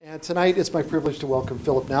And tonight it's my privilege to welcome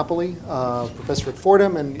Philip Napoli, professor at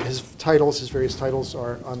Fordham, and his various titles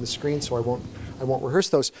are on the screen, so I won't rehearse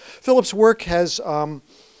those. Philip's work has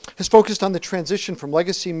focused on the transition from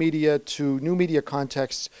legacy media to new media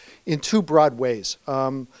contexts in two broad ways.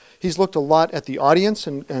 He's looked a lot at the audience,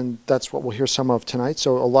 and that's what we'll hear some of tonight.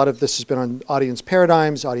 So a lot of this has been on audience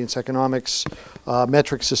paradigms, audience economics,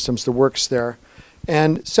 metric systems, the works there.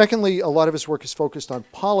 And secondly, a lot of his work is focused on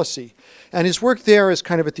policy. And his work there is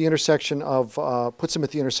kind of at the intersection of, puts him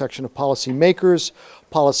at the intersection of policy makers,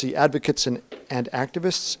 policy advocates and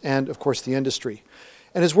activists, and of course the industry.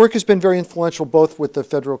 And his work has been very influential both with the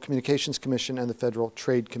Federal Communications Commission and the Federal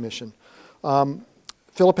Trade Commission.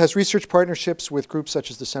 Philip has research partnerships with groups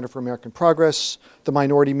such as the Center for American Progress, the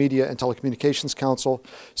Minority Media and Telecommunications Council,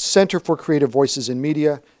 Center for Creative Voices in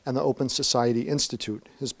Media, and the Open Society Institute.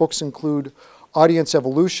 His books include Audience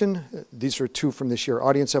Evolution, these are two from this year,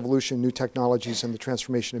 Audience Evolution, New Technologies and the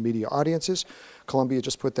Transformation of Media Audiences. Columbia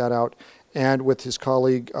just put that out. And with his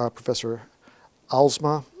colleague, Professor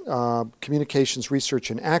Aalsma, Communications Research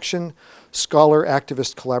and Action, Scholar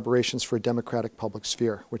Activist Collaborations for a Democratic Public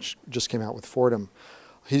Sphere, which just came out with Fordham.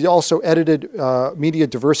 He also edited Media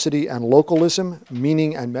Diversity and Localism,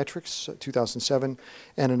 Meaning and Metrics, 2007,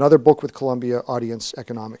 and another book with Columbia, Audience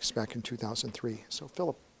Economics, back in 2003. So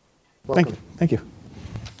Philip, welcome. Thank you.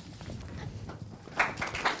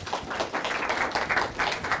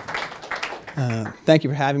 Thank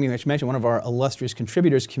you for having me. As you mentioned, one of our illustrious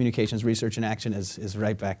contributors, Communications Research and Action, is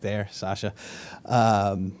right back there, Sasha.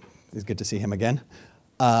 It's good to see him again.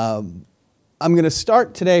 I'm going to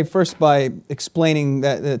start today first by explaining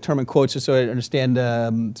the term in quotes, just so I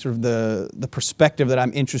understand sort of the perspective that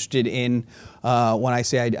I'm interested in when I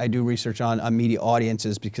say I do research on media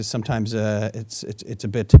audiences, because sometimes it's a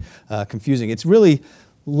bit confusing. It's really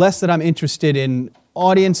less that I'm interested in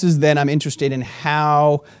audiences than I'm interested in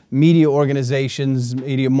how media organizations,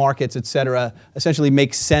 media markets, et cetera, essentially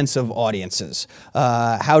make sense of audiences.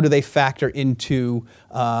 How do they factor into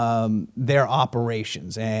their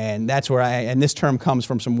operations? And that's where and this term comes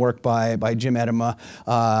from some work by Jim Edema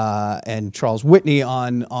and Charles Whitney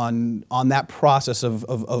on that process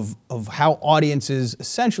of how audiences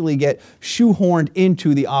essentially get shoehorned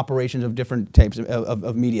into the operations of different types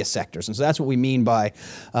of media sectors. And so that's what we mean by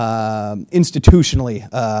institutionally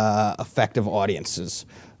effective audiences.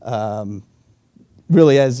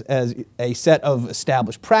 Really as a set of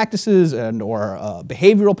established practices and or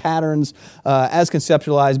behavioral patterns as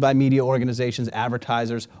conceptualized by media organizations,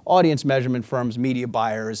 advertisers, audience measurement firms, media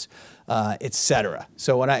buyers, et cetera.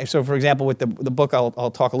 So for example, with the book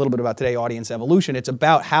I'll talk a little bit about today, Audience Evolution, it's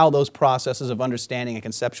about how those processes of understanding and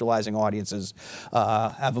conceptualizing audiences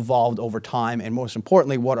have evolved over time, and most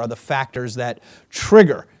importantly, what are the factors that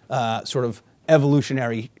trigger sort of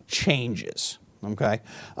evolutionary changes. Okay,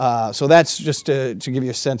 so that's just to give you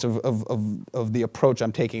a sense of the approach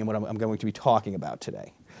I'm taking and what I'm going to be talking about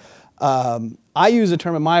today. I use a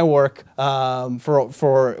term in my work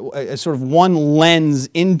for a sort of one lens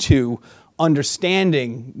into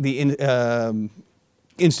understanding the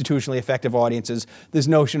institutionally effective audiences, this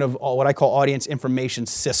notion of what I call audience information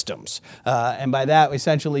systems. And by that, we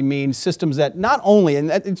essentially mean systems that not only,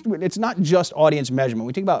 and it's not just audience measurement. When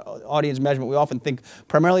we think about audience measurement, we often think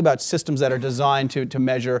primarily about systems that are designed to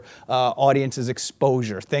measure audiences'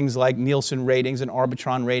 exposure, things like Nielsen ratings and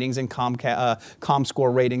Arbitron ratings and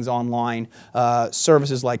ComScore ratings online,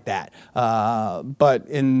 services like that. But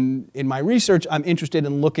in my research, I'm interested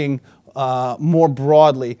in looking more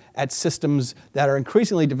broadly at systems that are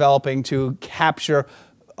increasingly developing to capture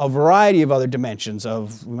a variety of other dimensions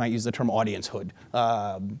of, we might use the term audiencehood,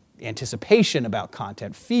 anticipation about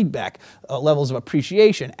content, feedback, levels of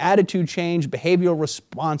appreciation, attitude change, behavioral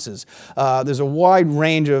responses. There's a wide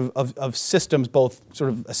range of systems, both sort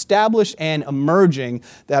of established and emerging,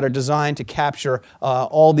 that are designed to capture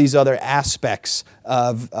all these other aspects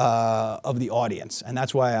of the audience. And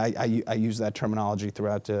that's why I use that terminology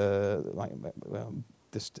throughout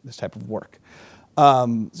this type of work.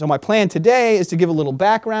 So my plan today is to give a little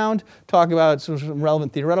background, talk about some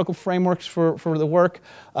relevant theoretical frameworks for the work,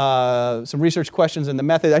 some research questions and the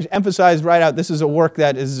method. I emphasize right out, this is a work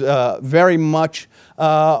that is very much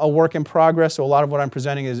a work in progress, so a lot of what I'm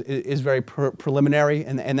presenting is very preliminary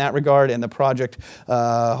in that regard, and the project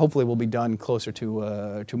hopefully will be done closer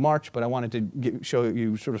to March, but I wanted to show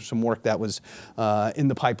you sort of some work that was in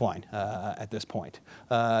the pipeline at this point.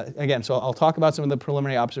 Again, so I'll talk about some of the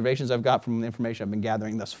preliminary observations I've got from the information information I've been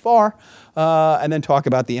gathering thus far, and then talk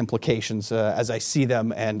about the implications as I see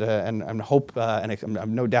them, and hope, and I've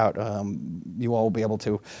no doubt you all will be able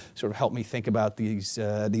to sort of help me think about these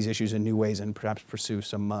issues in new ways and perhaps pursue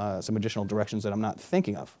some additional directions that I'm not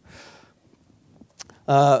thinking of.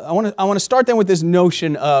 I want to start then with this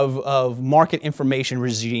notion of market information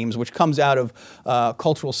regimes, which comes out of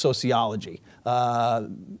cultural sociology.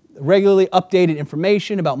 Regularly updated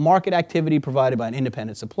information about market activity provided by an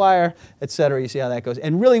independent supplier, et cetera. You see how that goes.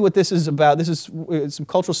 And really what this is about, this is some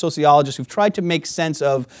cultural sociologists who've tried to make sense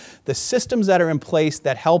of the systems that are in place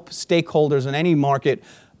that help stakeholders in any market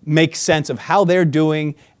make sense of how they're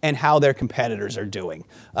doing and how their competitors are doing.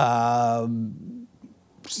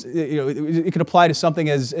 It can apply to something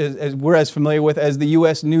as we're as familiar with as the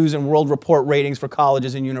U.S. News and World Report ratings for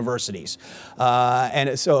colleges and universities,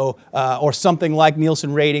 or something like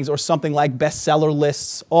Nielsen ratings, or something like bestseller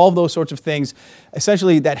lists. All of those sorts of things,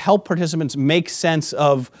 essentially, that help participants make sense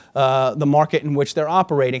of the market in which they're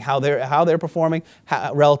operating, how they're performing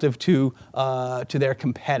relative to their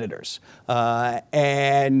competitors.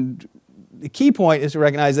 And the key point is to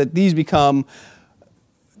recognize that these become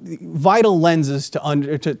vital lenses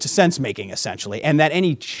to sense making, essentially, and that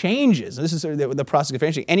any changes, and this is the process of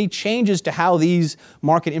differentiating, any changes to how these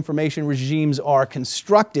market information regimes are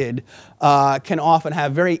constructed can often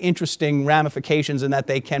have very interesting ramifications in that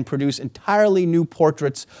they can produce entirely new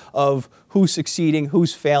portraits of who's succeeding,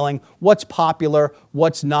 who's failing, what's popular,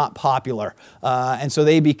 what's not popular, and so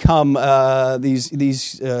they become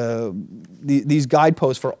these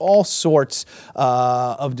guideposts for all sorts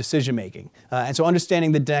of decision making. And so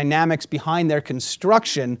understanding the dynamics behind their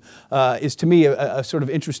construction is, to me, a sort of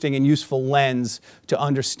interesting and useful lens to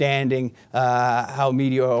understanding how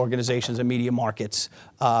media organizations and media markets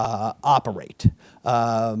operate.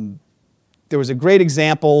 There was a great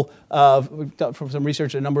example from some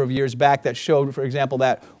research a number of years back that showed, for example,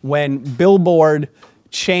 that when Billboard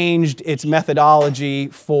changed its methodology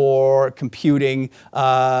for computing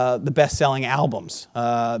the best-selling albums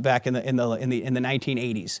back in the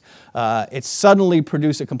 1980s. It suddenly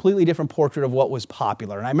produced a completely different portrait of what was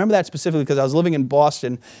popular. And I remember that specifically because I was living in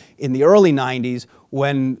Boston in the early 90s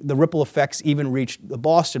when the ripple effects even reached the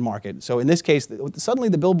Boston market. So in this case, suddenly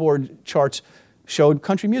the Billboard charts showed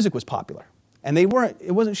country music was popular. And it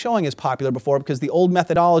wasn't showing as popular before because the old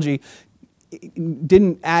methodology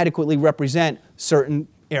didn't adequately represent certain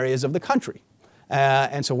areas of the country.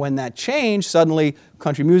 And so when that changed, suddenly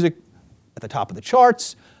country music at the top of the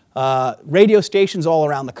charts, radio stations all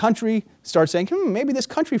around the country start saying, maybe this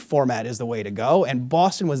country format is the way to go. And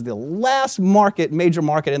Boston was the last major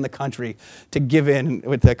market in the country to give in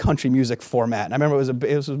with the country music format. And I remember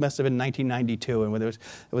it must have been 1992, and it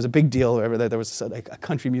was a big deal. There was a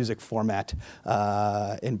country music format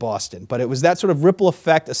in Boston. But it was that sort of ripple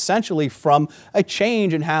effect, essentially, from a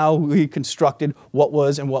change in how we constructed what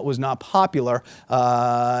was and what was not popular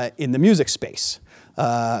in the music space.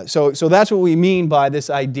 So that's what we mean by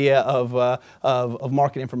this idea of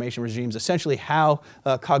market information regimes, essentially how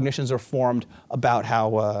cognitions are formed about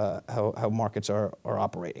how markets are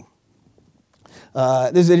operating.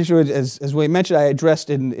 This is an issue, as we mentioned, I addressed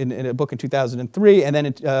in a book in 2003, and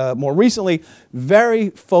then more recently, very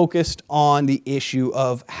focused on the issue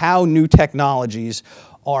of how new technologies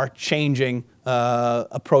are changing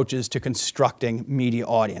approaches to constructing media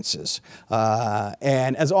audiences.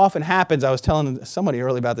 And as often happens, I was telling somebody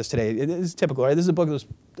earlier about this today, it is typical, right? This is a book that was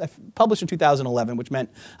published in 2011, which meant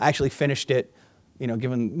I actually finished it, it must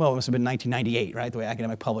have been 1998, right, the way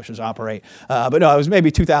academic publishers operate. But no, it was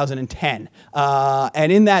maybe 2010.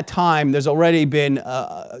 And in that time, there's already been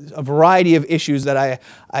a variety of issues that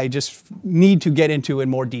I just need to get into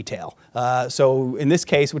in more detail. So in this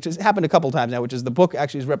case, which has happened a couple of times now, which is the book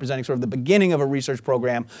actually is representing sort of the beginning of a research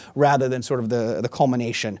program rather than sort of the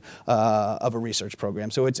culmination of a research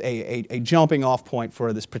program. So it's a jumping off point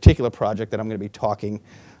for this particular project that I'm going to be talking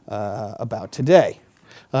about today.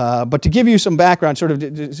 But to give you some background, sort of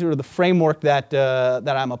the framework that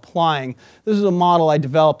I'm applying, this is a model I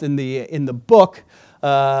developed in the book,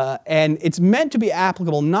 and it's meant to be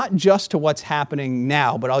applicable not just to what's happening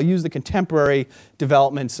now, but I'll use the contemporary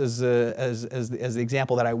developments as the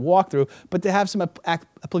example that I walk through, but to have some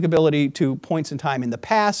applicability to points in time in the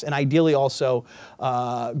past, and ideally also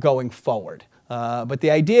going forward. But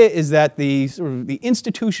the idea is that the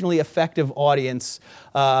institutionally effective audience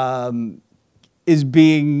is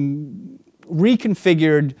being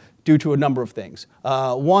reconfigured due to a number of things.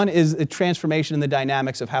 One is the transformation in the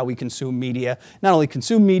dynamics of how we consume media. Not only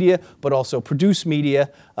consume media, but also produce media.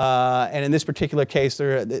 And in this particular case,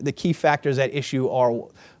 the key factors at issue are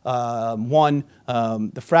one,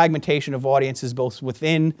 the fragmentation of audiences both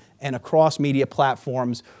within and across media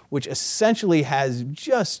platforms, which essentially has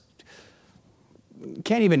just,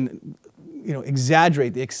 can't even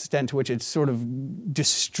exaggerate the extent to which it's sort of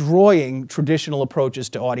destroying traditional approaches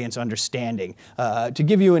to audience understanding. To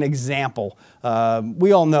give you an example,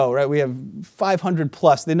 we all know, right? We have 500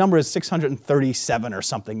 plus. The number is 637 or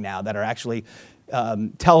something now that are actually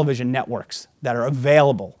television networks that are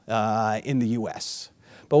available in the U.S.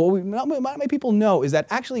 But what not many people know is that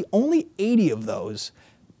actually only 80 of those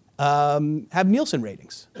have Nielsen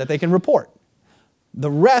ratings that they can report. The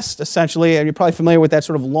rest, essentially, and you're probably familiar with that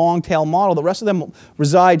sort of long tail model, the rest of them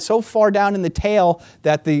reside so far down in the tail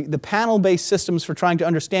that the panel-based systems for trying to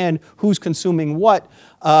understand who's consuming what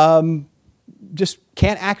just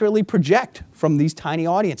can't accurately project from these tiny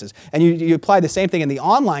audiences. And you apply the same thing in the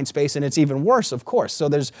online space, and it's even worse, of course. So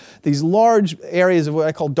there's these large areas of what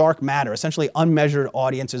I call dark matter, essentially unmeasured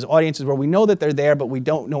audiences where we know that they're there, but we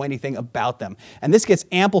don't know anything about them. And this gets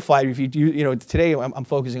amplified if today I'm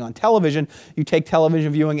focusing on television. You take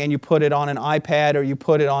television viewing and you put it on an iPad or you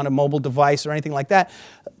put it on a mobile device or anything like that.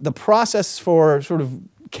 The process for sort of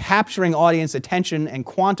capturing audience attention and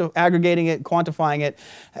aggregating it, quantifying it,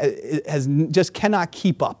 just cannot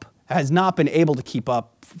keep up, has not been able to keep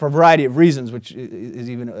up for a variety of reasons, which is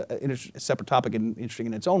even a separate topic and interesting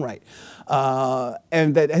in its own right.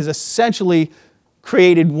 And that has essentially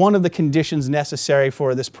created one of the conditions necessary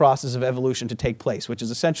for this process of evolution to take place, which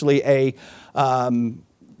is essentially a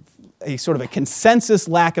sort of a consensus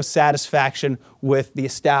lack of satisfaction with the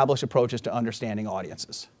established approaches to understanding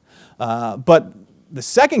audiences. But the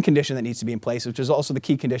second condition that needs to be in place, which is also the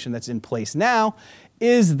key condition that's in place now,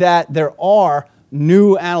 is that there are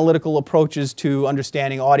new analytical approaches to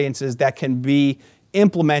understanding audiences that can be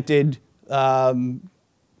implemented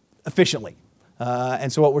efficiently.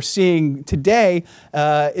 And so what we're seeing today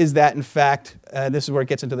is that, in fact, this is where it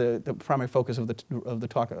gets into the primary focus of the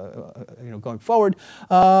talk going forward.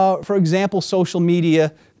 For example, social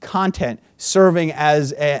media content serving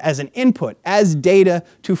as an input, as data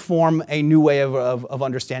to form a new way of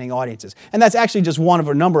understanding audiences. And that's actually just one of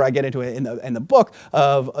a number I get into in the book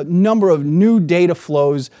of a number of new data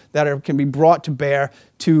flows that can be brought to bear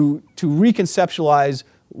to reconceptualize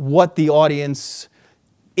what the audience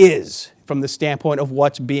is from the standpoint of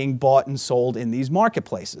what's being bought and sold in these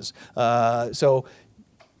marketplaces. So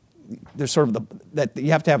there's sort of that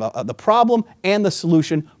you have to have the problem and the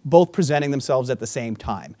solution both presenting themselves at the same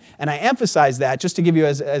time. And I emphasize that just to give you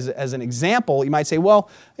as an example. You might say, well,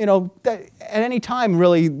 at any time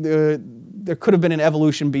really there could have been an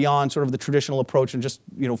evolution beyond sort of the traditional approach and just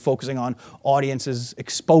focusing on audiences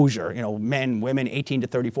exposure. Men, women, 18 to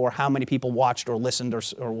 34, how many people watched or listened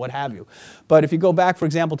or what have you. But if you go back, for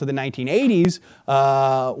example, to the 1980s,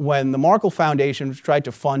 when the Markle Foundation tried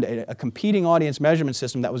to fund a competing audience measurement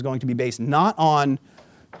system that was going to be based not on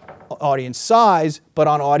audience size, but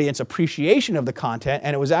on audience appreciation of the content,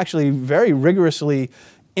 and it was actually very rigorously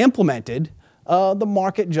implemented, the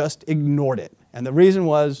market just ignored it. And the reason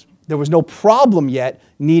was there was no problem yet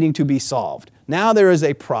needing to be solved. Now there is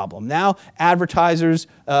a problem. Now advertisers,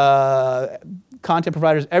 content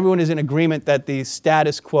providers, everyone is in agreement that the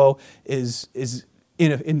status quo is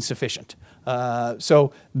insufficient.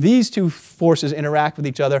 So these two forces interact with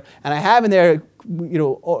each other, and I have in there,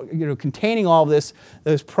 containing all of this,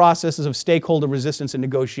 those processes of stakeholder resistance and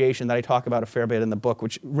negotiation that I talk about a fair bit in the book,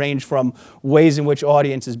 which range from ways in which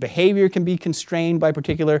audiences' behavior can be constrained by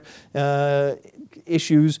particular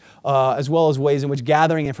issues, as well as ways in which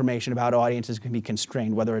gathering information about audiences can be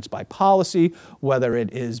constrained, whether it's by policy, whether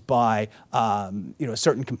it is by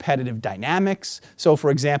certain competitive dynamics. So, for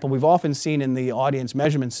example, we've often seen in the audience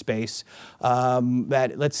measurement space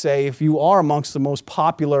that, let's say, if you are amongst the most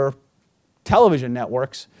popular television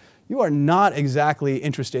networks, you are not exactly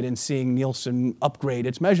interested in seeing Nielsen upgrade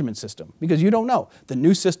its measurement system because you don't know. The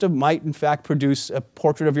new system might, in fact, produce a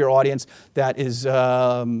portrait of your audience that is,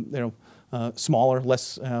 smaller,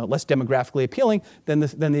 less demographically appealing than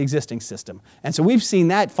the existing system. And so we've seen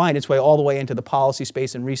that find its way all the way into the policy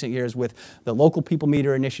space in recent years with the Local People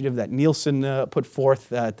Meter initiative that Nielsen put forth,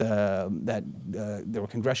 that there were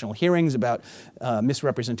congressional hearings about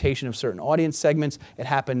misrepresentation of certain audience segments. It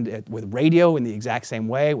happened with radio in the exact same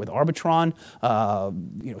way, with Arbitron,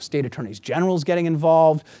 state attorneys generals getting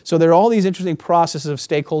involved. So there are all these interesting processes of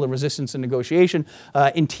stakeholder resistance and negotiation.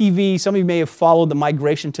 In TV, some of you may have followed the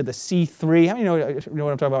migration to the C3. How many know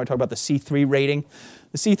what I'm talking about? I talk about the C3 rating.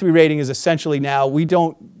 The C3 rating is essentially now we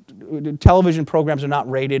don't television programs are not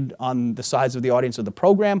rated on the size of the audience of the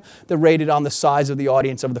program. They're rated on the size of the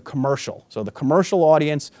audience of the commercial. So the commercial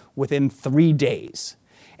audience within 3 days.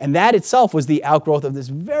 And that itself was the outgrowth of this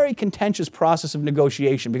very contentious process of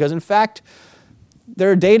negotiation, because in fact,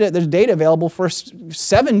 there's data available for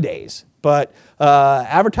 7 days, but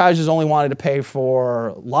advertisers only wanted to pay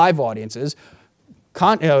for live audiences.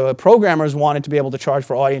 Programmers wanted to be able to charge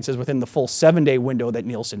for audiences within the full 7-day window that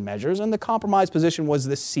Nielsen measures, and the compromise position was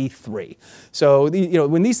the C3. So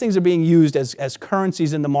when these things are being used as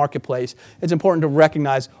currencies in the marketplace, it's important to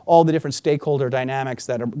recognize all the different stakeholder dynamics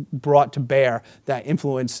that are brought to bear that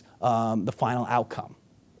influence the final outcome.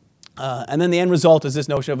 And then the end result is this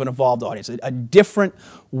notion of an evolved audience, a different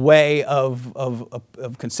way of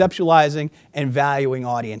conceptualizing and valuing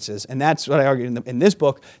audiences. And that's what I argue in this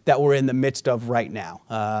book that we're in the midst of right now.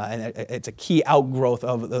 And it's a key outgrowth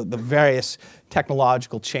of the various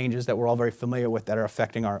technological changes that we're all very familiar with that are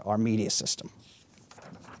affecting our media system.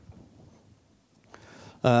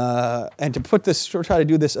 And to put this, try to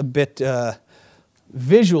do this a bit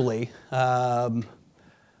visually,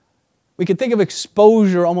 we can think of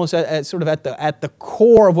exposure almost at sort of at the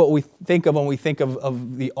core of what we think of when we think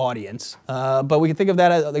of the audience. But we can think of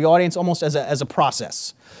that as the audience almost as a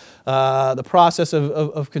process. The process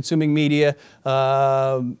of consuming media,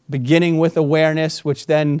 beginning with awareness, which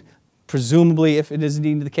then presumably, if it is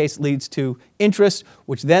indeed the case, leads to interest,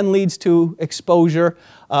 which then leads to exposure,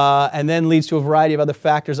 and then leads to a variety of other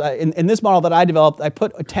factors. In this model that I developed, I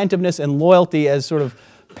put attentiveness and loyalty as sort of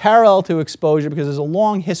parallel to exposure, because there's a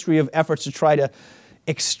long history of efforts to try to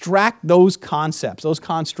extract those concepts, those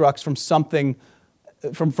constructs from something,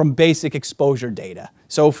 from basic exposure data.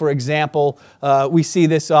 So, for example, we see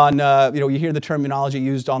this on, you hear the terminology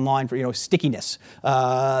used online for, stickiness.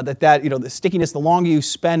 The stickiness, the longer you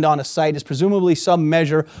spend on a site is presumably some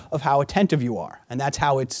measure of how attentive you are. And that's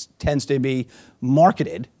how it tends to be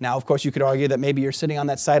marketed. Now, of course, you could argue that maybe you're sitting on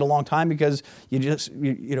that site a long time because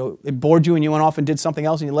it bored you and you went off and did something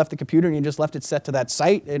else and you left the computer and you just left it set to that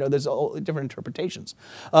site. There's all different interpretations.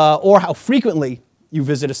 Or how frequently you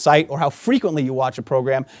visit a site, or how frequently you watch a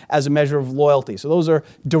program as a measure of loyalty. So those are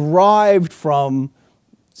derived from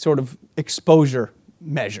sort of exposure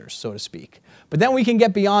measures, so to speak. But then we can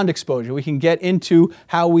get beyond exposure. We can get into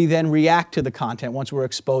how we then react to the content once we're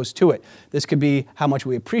exposed to it. This could be how much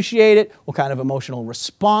we appreciate it, what kind of emotional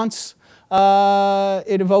response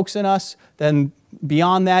it evokes in us. Then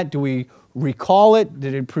beyond that, do we recall it?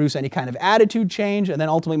 Did it produce any kind of attitude change? And then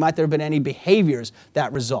ultimately, might there have been any behaviors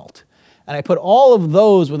that result? And I put all of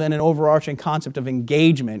those within an overarching concept of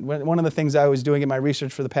engagement. One of the things I was doing in my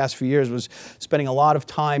research for the past few years was spending a lot of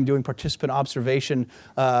time doing participant observation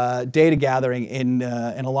data gathering in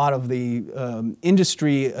a lot of the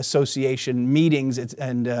industry association meetings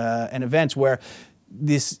and events where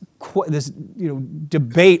this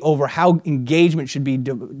debate over how engagement should be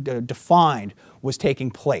defined was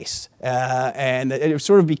taking place. And it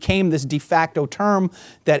sort of became this de facto term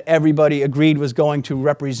that everybody agreed was going to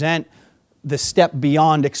represent the step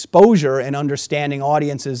beyond exposure and understanding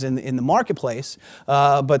audiences in the marketplace,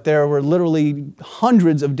 but there were literally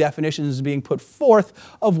hundreds of definitions being put forth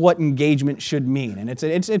of what engagement should mean. And it's an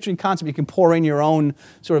interesting concept. You can pour in your own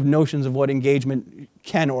sort of notions of what engagement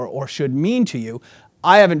can or should mean to you.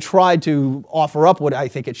 I haven't tried to offer up what I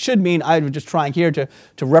think it should mean. I'm just trying here to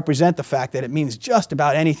represent the fact that it means just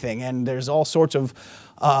about anything, and there's all sorts of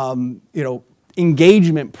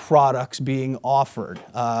engagement products being offered.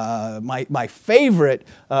 My favorite,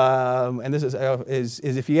 and this is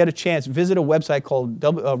if you get a chance, visit a website called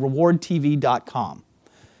rewardtv.com.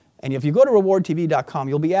 And if you go to rewardtv.com,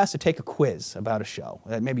 you'll be asked to take a quiz about a show.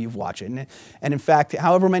 Maybe you've watched it. And in fact,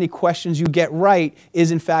 however many questions you get right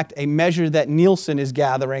is in fact a measure that Nielsen is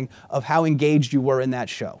gathering of how engaged you were in that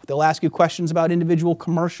show. They'll ask you questions about individual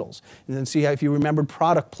commercials and then see if you remembered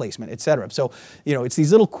product placement, et cetera. So, it's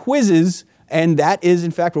these little quizzes, and that is,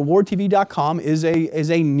 in fact, rewardtv.com is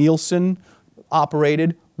a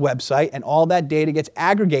Nielsen-operated website, and all that data gets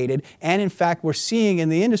aggregated. And in fact, we're seeing in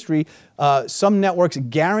the industry, some networks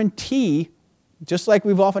guarantee, just like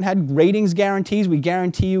we've often had ratings guarantees, we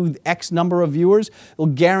guarantee you X number of viewers, they'll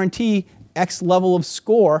guarantee X level of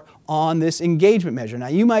score on this engagement measure. Now,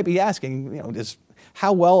 you might be asking,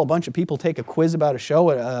 how well a bunch of people take a quiz about a show,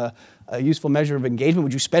 a useful measure of engagement.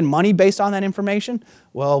 Would you spend money based on that information?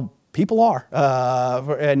 Well, people are,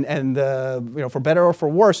 for better or for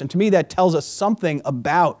worse. And to me, that tells us something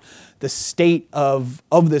about the state of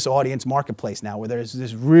this audience marketplace now, where there's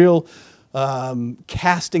this real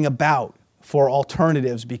casting about for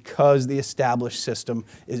alternatives because the established system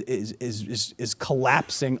is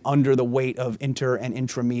collapsing under the weight of inter and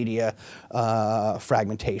intramedia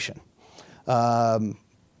fragmentation.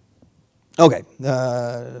 Okay.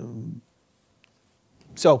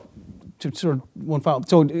 So, to sort of one final,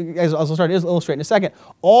 so as I'll start to illustrate in a second,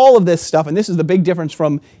 all of this stuff, and this is the big difference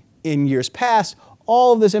from in years past,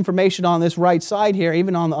 all of this information on this right side here,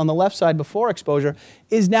 even on the left side before exposure,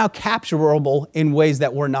 is now capturable in ways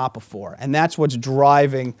that were not before. And that's what's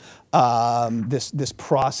driving this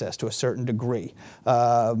process to a certain degree.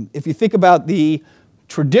 If you think about the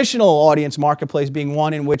traditional audience marketplace being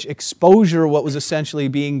one in which exposure, what was essentially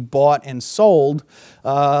being bought and sold,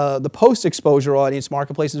 the post-exposure audience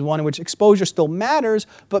marketplace is one in which exposure still matters,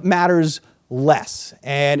 but matters less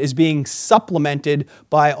and is being supplemented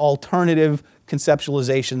by alternative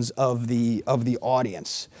conceptualizations of the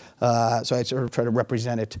audience. So I sort of try to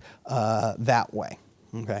represent it that way.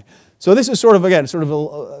 Okay. So this is sort of, again, sort of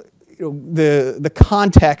the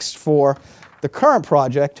context for the current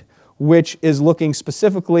project, which is looking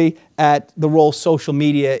specifically at the role social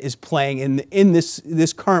media is playing in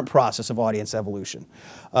this current process of audience evolution.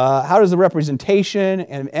 How does the representation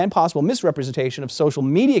and possible misrepresentation of social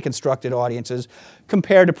media constructed audiences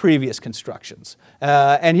compare to previous constructions?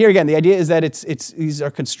 And here again, the idea is that these are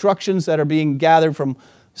constructions that are being gathered from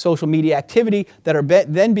social media activity that are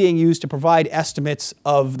then being used to provide estimates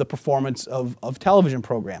of the performance of television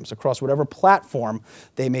programs across whatever platform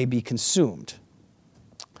they may be consumed.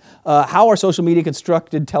 How are social media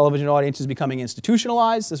constructed television audiences becoming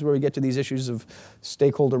institutionalized? This is where we get to these issues of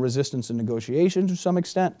stakeholder resistance and negotiation to some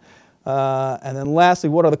extent. And then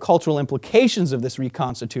lastly, what are the cultural implications of this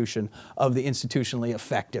reconstitution of the institutionally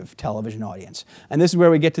effective television audience? And this is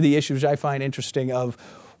where we get to the issues I find interesting of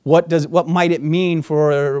what might it mean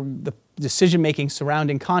for the decision-making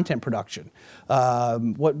surrounding content production?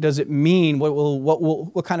 What does it mean?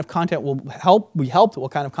 What kind of content will be helped?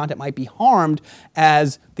 What kind of content might be harmed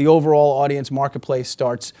as the overall audience marketplace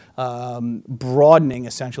starts broadening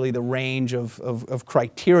essentially the range of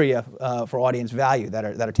criteria for audience value that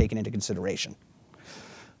are taken into consideration?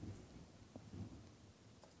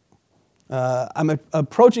 I'm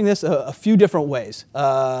approaching this a few different ways.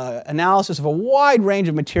 Analysis of a wide range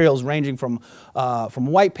of materials ranging from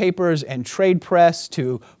white papers and trade press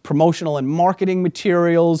to promotional and marketing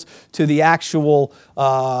materials to the actual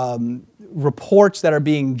reports that are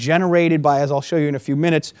being generated by, as I'll show you in a few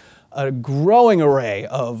minutes, a growing array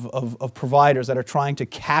of providers that are trying to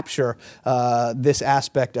capture this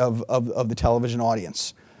aspect of the television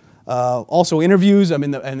audience. Also interviews,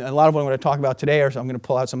 and a lot of what I'm going to talk about today I'm going to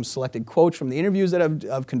pull out some selected quotes from the interviews that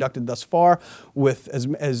I've conducted thus far with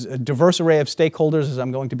as a diverse array of stakeholders as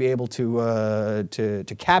I'm going to be able to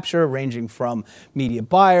capture, ranging from media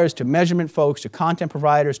buyers to measurement folks to content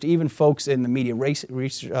providers to even folks in the Media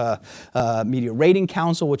Rating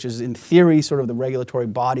Council, which is in theory sort of the regulatory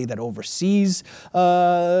body that oversees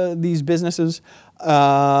these businesses.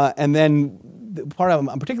 And then the part I'm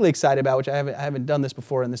particularly excited about, which I haven't done this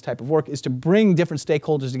before in this type of work, is to bring different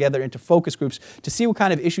stakeholders together into focus groups to see what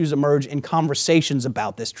kind of issues emerge in conversations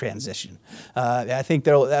about this transition. I think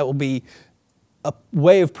that will be a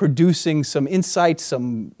way of producing some insights,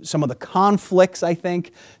 some of the conflicts, I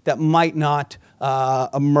think, that might not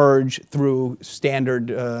emerge through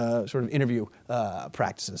standard sort of interview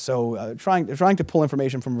practices. So trying to pull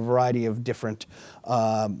information from a variety of different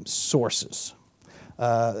sources.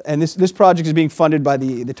 And this project is being funded by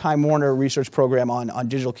the Time Warner Research Program on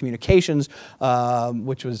digital communications,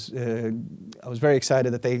 which was, I was very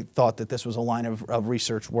excited that they thought that this was a line of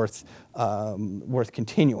research worth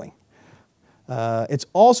continuing. It's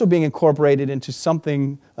also being incorporated into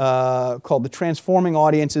something called the Transforming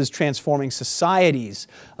Audiences, Transforming Societies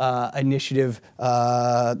initiative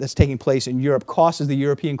that's taking place in Europe. COSS is the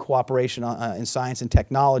European Cooperation in Science and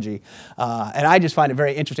Technology. And I just find it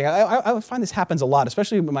very interesting. I find this happens a lot,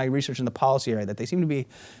 especially in my research in the policy area, that they seem to be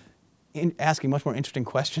asking much more interesting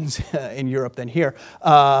questions in Europe than here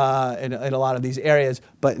in a lot of these areas.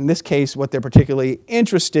 But in this case, what they're particularly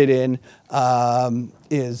interested in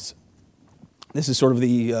is this is sort of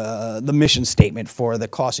the mission statement for the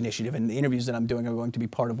COSS initiative, and the interviews that I'm doing are going to be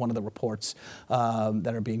part of one of the reports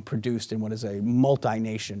that are being produced in what is a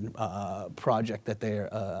multi-nation project that they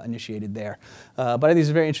initiated there. But I think it's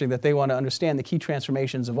very interesting that they want to understand the key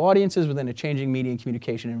transformations of audiences within a changing media and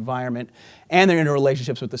communication environment and their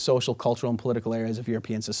interrelationships with the social, cultural, and political areas of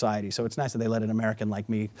European society. So it's nice that they let an American like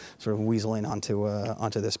me sort of weasel in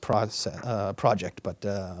onto this project, but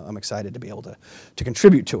I'm excited to be able to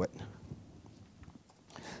contribute to it.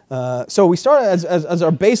 So we start as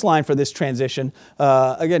our baseline for this transition.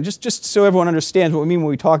 Again, just so everyone understands what we mean when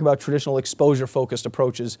we talk about traditional exposure-focused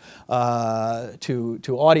approaches to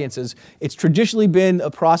audiences. It's traditionally been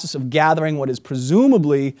a process of gathering what is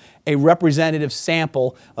presumably a representative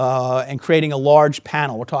sample and creating a large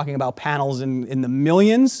panel. We're talking about panels in the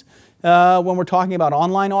millions. When we're talking about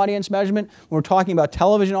online audience measurement, when we're talking about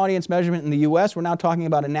television audience measurement in the US, we're now talking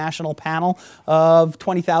about a national panel of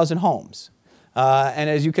 20,000 homes. And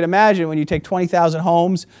as you can imagine, when you take 20,000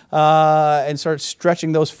 homes and start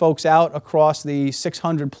stretching those folks out across the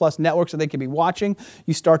 600 plus networks that they could be watching,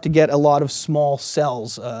 you start to get a lot of small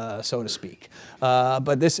cells, so to speak.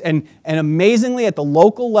 But this, and amazingly at the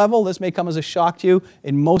local level, this may come as a shock to you,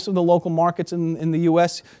 in most of the local markets in the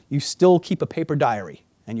US, you still keep a paper diary.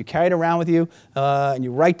 And you carry it around with you, and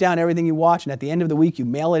you write down everything you watch, and at the end of the week you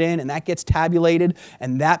mail it in, and that gets tabulated,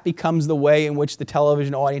 and that becomes the way in which the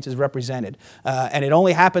television audience is represented. And it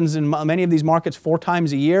only happens in many of these markets 4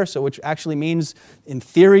 times a year, so which actually means, in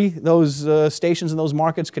theory, those stations in those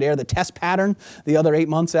markets could air the test pattern the other 8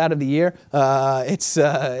 months out of the year. It's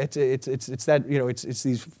that, you know, it's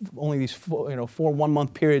these only these 4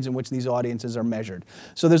 1-month periods in which these audiences are measured.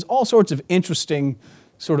 So there's all sorts of interesting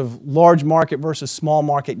sort of large market versus small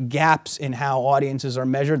market gaps in how audiences are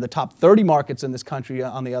measured. The top 30 markets in this country,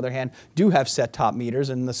 on the other hand, do have set-top meters,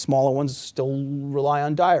 and the smaller ones still rely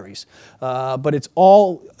on diaries. But has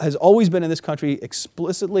always been in this country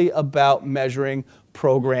explicitly about measuring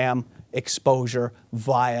program exposure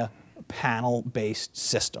via panel-based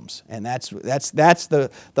systems, and that's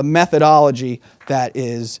the methodology that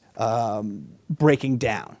is breaking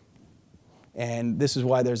down. And this is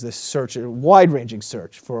why there's this search, a wide-ranging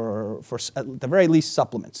search for at the very least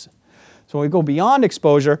supplements. So when we go beyond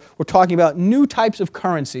exposure, we're talking about new types of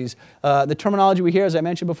currencies. The terminology we hear, as I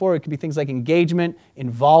mentioned before, it could be things like engagement,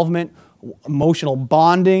 involvement, emotional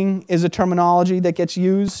bonding is a terminology that gets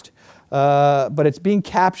used. But it's being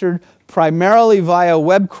captured primarily via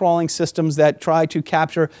web crawling systems that try to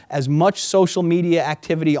capture as much social media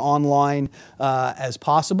activity online as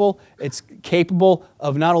possible. It's capable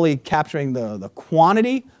of not only capturing the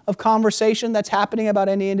quantity of conversation that's happening about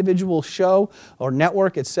any individual show or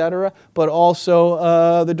network, etc., but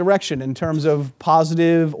also the direction in terms of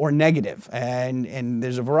positive or negative. And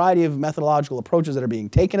there's a variety of methodological approaches that are being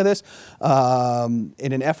taken to this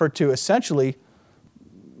in an effort to essentially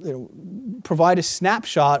provide a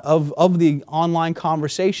snapshot of the online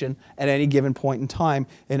conversation at any given point in time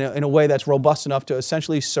in a way that's robust enough to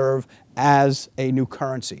essentially serve as a new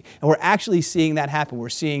currency. And we're actually seeing that happen. We're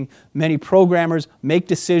seeing many programmers make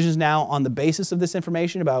decisions now on the basis of this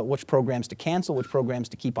information about which programs to cancel, which programs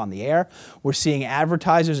to keep on the air. We're seeing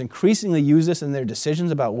advertisers increasingly use this in their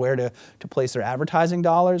decisions about where to place their advertising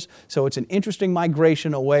dollars. So it's an interesting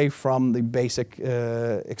migration away from the basic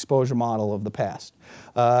exposure model of the past.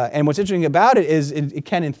 And what's interesting about it is it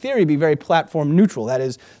can, in theory, be very platform neutral. That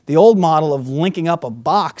is, the old model of linking up a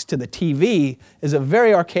box to the TV is a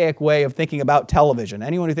very archaic way of thinking about television.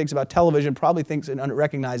 Anyone who thinks about television probably thinks and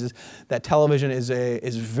recognizes that television is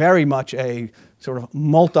very much a sort of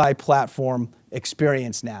multi-platform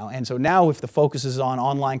experience now. And so now, if the focus is on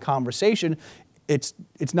online conversation, it's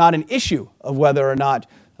not an issue of whether or not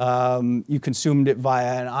you consumed it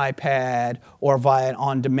via an iPad or via an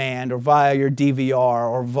on-demand or via your DVR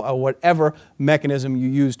or whatever mechanism you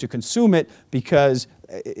use to consume it, because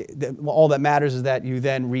all that matters is that you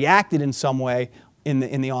then reacted in some way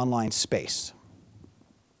in the online space.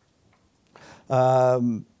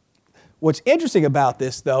 What's interesting about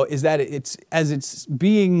this, though, is that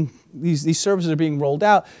these services are being rolled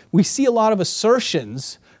out, we see a lot of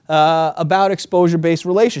assertions about exposure-based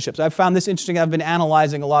relationships. I've found this interesting. I've been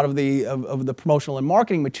analyzing a lot of the promotional and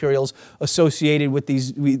marketing materials associated with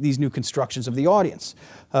these new constructions of the audience.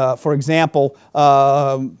 For example,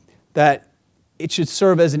 that it should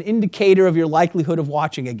serve as an indicator of your likelihood of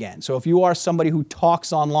watching again. So if you are somebody who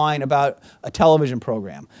talks online about a television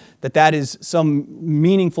program, that is some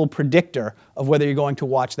meaningful predictor of whether you're going to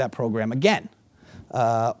watch that program again.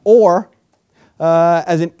 Or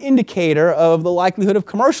as an indicator of the likelihood of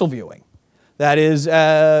commercial viewing. That is,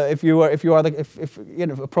 if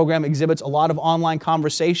a program exhibits a lot of online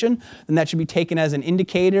conversation, then that should be taken as an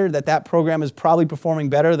indicator that program is probably performing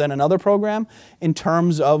better than another program in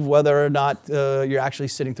terms of whether or not you're actually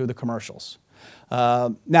sitting through the commercials.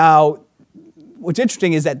 Now, what's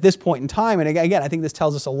interesting is at this point in time, and again, I think this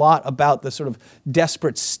tells us a lot about the sort of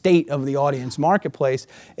desperate state of the audience marketplace,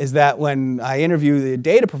 is that when I interview the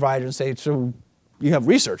data provider and say, so you have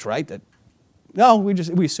research, right? No, we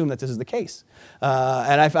assume that this is the case.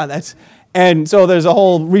 And I found And so there's a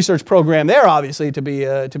whole research program there, obviously, to be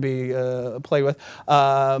played with.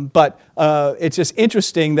 But it's just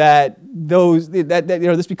interesting that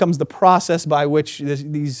this becomes the process by which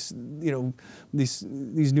these new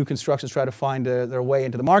constructions try to find their way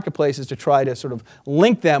into the marketplace, is to try to sort of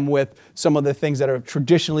link them with some of the things that are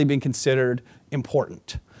traditionally being considered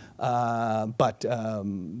important. But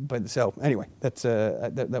so anyway,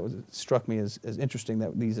 that struck me as interesting,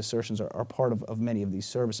 that these assertions are part of many of these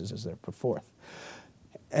services as they're put forth.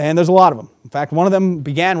 And there's a lot of them. In fact, one of them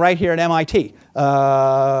began right here at MIT.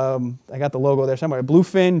 I got the logo there somewhere.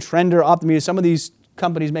 Bluefin, Trender, Optimeter. Some of these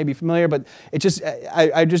companies may be familiar, but I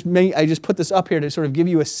just put this up here to sort of give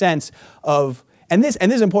you a sense of, and this is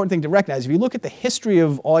an important thing to recognize. If you look at the history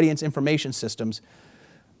of audience information systems,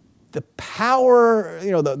 the power,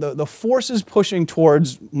 the forces pushing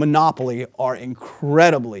towards monopoly are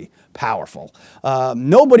incredibly powerful.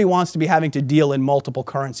 Nobody wants to be having to deal in multiple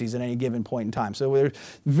currencies at any given point in time. So there's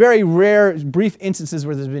very rare, brief instances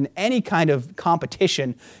where there's been any kind of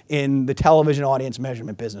competition in the television audience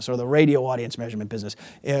measurement business or the radio audience measurement business.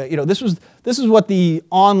 This is what the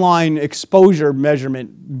online exposure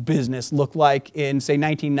measurement business looked like in, say,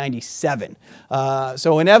 1997.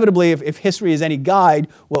 So inevitably, if history is any guide,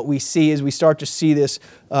 what we see is we start to see this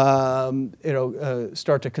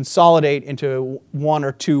start to consolidate into one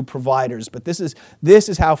or two providers. But this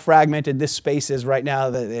is how fragmented this space is right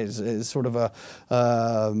now. That is sort of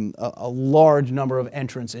a large number of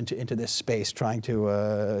entrants into this space, trying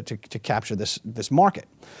to capture this market.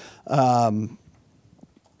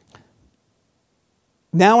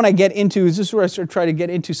 Now, when I get into, this is where I sort of try to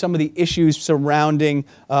get into some of the issues surrounding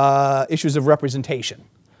issues of representation.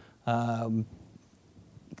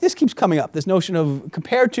 This keeps coming up, this notion of,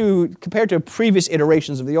 compared to previous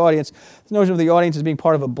iterations of the audience, this notion of the audience as being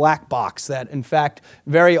part of a black box that, in fact,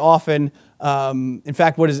 very often,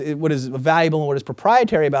 what is valuable and what is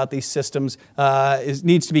proprietary about these systems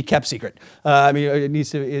needs to be kept secret.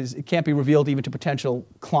 It can't be revealed even to potential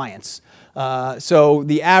clients. So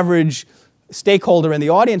the average stakeholder in the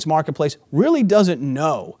audience marketplace really doesn't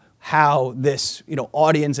know how this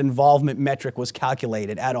audience involvement metric was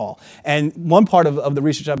calculated at all. And one part of the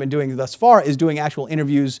research I've been doing thus far is doing actual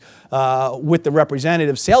interviews with the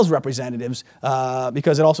representatives, sales representatives,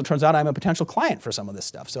 because it also turns out I'm a potential client for some of this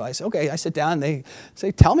stuff. So I say, okay, I sit down and they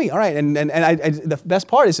say, tell me, all right. And the best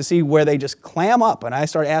part is to see where they just clam up, and I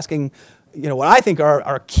start asking what I think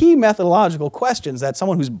are key methodological questions that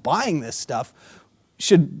someone who's buying this stuff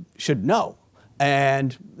should know.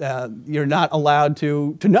 And you're not allowed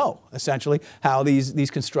to know, essentially, how these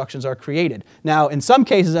constructions are created. Now, in some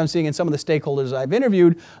cases, I'm seeing in some of the stakeholders I've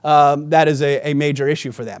interviewed, that is a major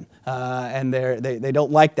issue for them. And they don't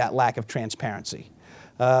like that lack of transparency.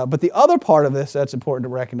 But the other part of this that's important to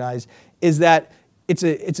recognize is that it's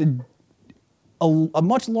a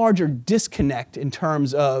much larger disconnect in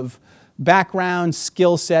terms of background,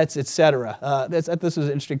 skill sets, etc. This is an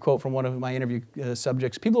interesting quote from one of my interview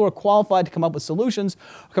subjects. People who are qualified to come up with solutions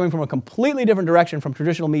are coming from a completely different direction from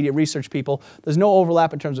traditional media research people. There's no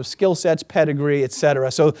overlap in terms of skill sets, pedigree,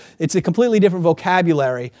 etc. So it's a completely different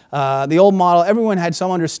vocabulary. The old model, everyone had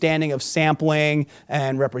some understanding of sampling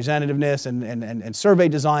and representativeness and survey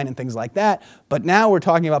design and things like that. But now we're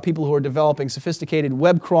talking about people who are developing sophisticated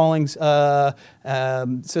web crawling systems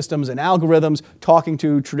and algorithms, talking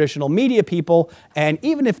to traditional media people, and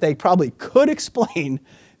even if they probably could explain,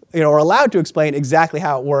 or allowed to explain exactly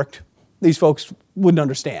how it worked, these folks wouldn't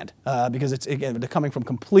understand because they're coming from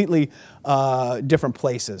completely different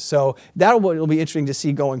places. So will be interesting to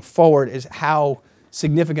see going forward is how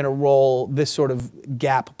significant a role this sort of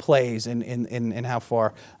gap plays in how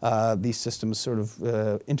far these systems sort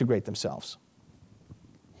of integrate themselves.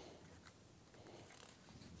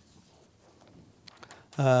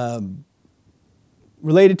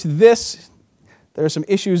 Related to this, there are some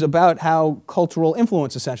issues about how cultural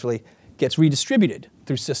influence essentially gets redistributed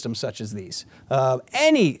through systems such as these.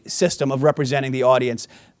 Any system of representing the audience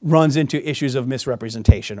runs into issues of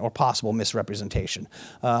misrepresentation or possible misrepresentation.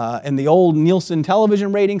 In the old Nielsen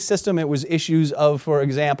television rating system, it was issues of, for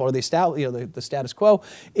example, or the status quo,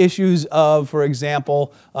 issues of, for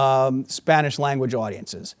example, Spanish language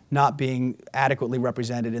audiences not being adequately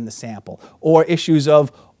represented in the sample, or issues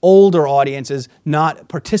of older audiences not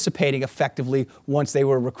participating effectively once they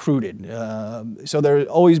were recruited. So there's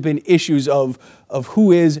always been issues of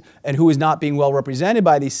who is and who is not being well represented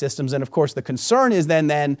by these systems. And of course, the concern is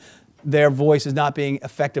then their voice is not being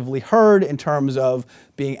effectively heard in terms of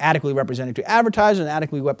being adequately represented to advertisers and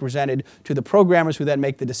adequately represented to the programmers who then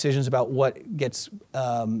make the decisions about what gets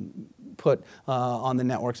put on the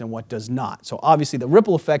networks and what does not. So obviously the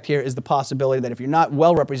ripple effect here is the possibility that if you're not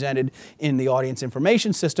well represented in the audience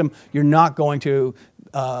information system, you're not going to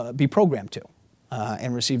be programmed to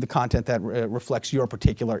and receive the content that reflects your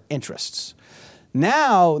particular interests.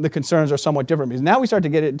 Now the concerns are somewhat different, because now we start to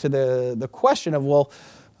get into the question of, well,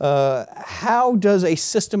 how does a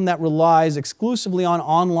system that relies exclusively on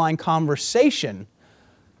online conversation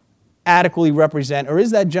adequately represent, or is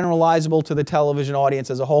that generalizable to the television audience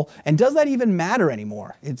as a whole? And does that even matter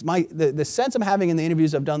anymore? It's the sense I'm having in the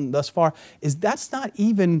interviews I've done thus far is that's not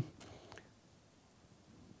even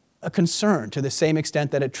a concern to the same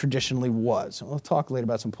extent that it traditionally was. We'll talk later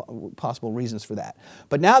about some possible reasons for that.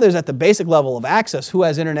 But now there's at the basic level of access, who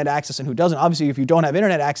has internet access and who doesn't. Obviously, if you don't have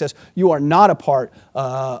internet access, you are not a part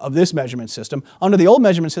of this measurement system. Under the old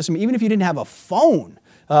measurement system, even if you didn't have a phone,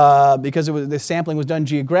 because the sampling was done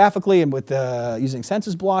geographically and with using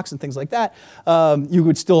census blocks and things like that, you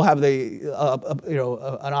would still have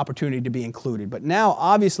an opportunity to be included. But now,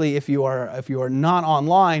 obviously, if you are not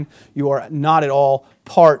online, you are not at all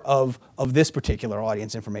part of this particular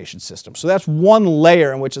audience information system. So that's one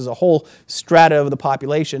layer in which is a whole strata of the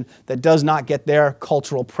population that does not get their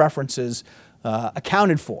cultural preferences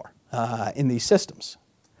accounted for in these systems.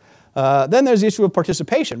 Then there's the issue of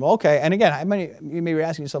participation. Well, okay, and again, you may be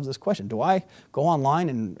asking yourselves this question: do I go online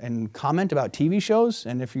and comment about TV shows?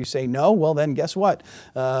 And if you say no, well then guess what?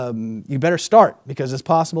 You better start, because it's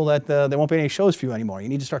possible that there won't be any shows for you anymore. You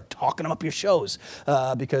need to start talking up your shows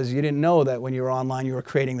because you didn't know that when you were online you were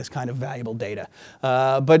creating this kind of valuable data.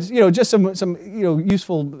 But just some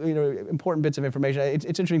useful, important bits of information. It's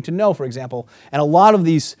interesting to know, for example, and a lot of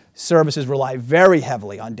these services rely very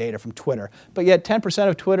heavily on data from Twitter, but yet 10%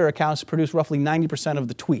 of Twitter accounts produce roughly 90% of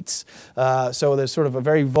the tweets. So there's sort of a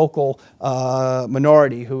very vocal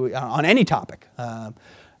minority who on any topic.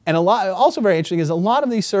 And also very interesting is a lot of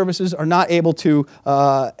these services are not able to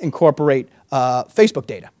incorporate Facebook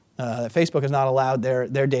data. Facebook has not allowed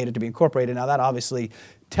their data to be incorporated. Now that obviously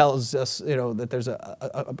tells us that there's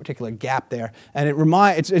a particular gap there, and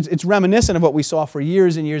it's reminiscent of what we saw for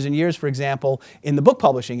years and years and years. For example, in the book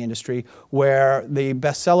publishing industry, where the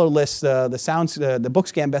bestseller lists, the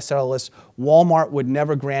BookScan bestseller lists, Walmart would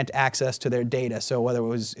never grant access to their data. So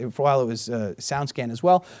for a while it was SoundScan as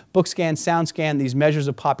well. BookScan, SoundScan, these measures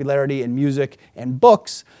of popularity in music and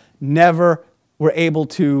books never were able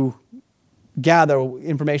to gather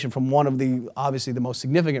information from one of obviously the most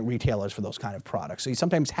significant retailers for those kind of products. So you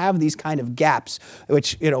sometimes have these kind of gaps,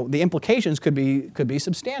 which the implications could be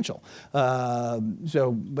substantial.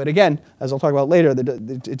 But again, as I'll talk about later,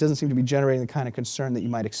 it doesn't seem to be generating the kind of concern that you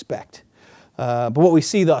might expect. But what we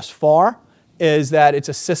see thus far is that it's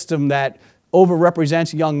a system that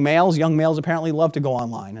overrepresents young males. Young males apparently love to go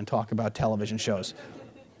online and talk about television shows.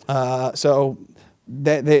 So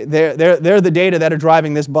they're the data that are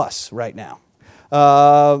driving this bus right now.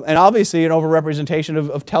 And obviously an overrepresentation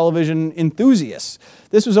of television enthusiasts.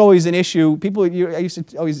 This was always an issue. I used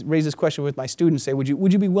to always raise this question with my students, say, would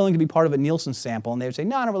you be willing to be part of a Nielsen sample? And they would say,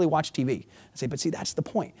 no, I don't really watch TV. I say, but see, that's the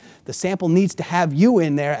point. The sample needs to have you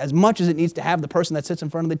in there as much as it needs to have the person that sits in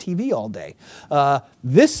front of the TV all day.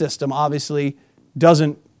 This system obviously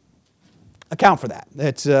doesn't account for that.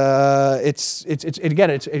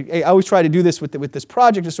 I always try to do this with this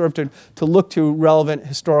project, to sort of to look to relevant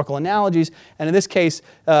historical analogies, and in this case,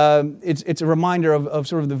 it's a reminder of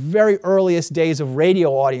sort of the very earliest days of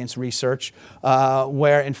radio audience research,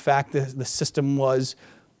 where in fact the system was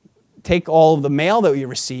take all of the mail that you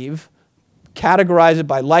receive, categorize it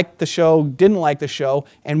by liked the show, didn't like the show,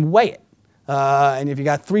 and weigh it. And if you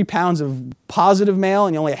got 3 pounds of positive mail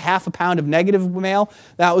and you only half a pound of negative mail,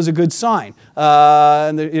 that was a good sign.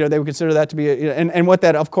 And they would consider that to be, and what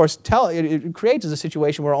that of course it creates is a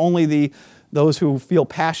situation where only those who feel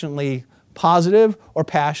passionately positive or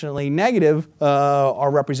passionately negative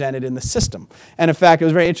are represented in the system. And in fact, it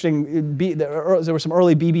was very interesting. There was some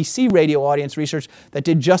early BBC radio audience research that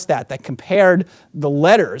did just that compared the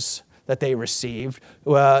letters that they received,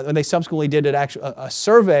 and they subsequently did a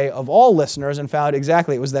survey of all listeners and found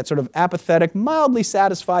exactly it was that sort of apathetic, mildly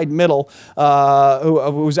satisfied middle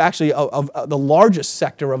who was actually of the largest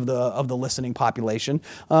sector of the listening population,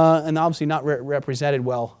 and obviously not represented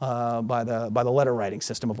well by the letter writing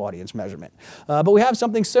system of audience measurement. But we have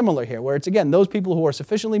something similar here, where it's again those people who are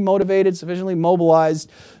sufficiently motivated, sufficiently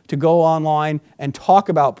mobilized to go online and talk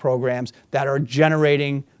about programs that are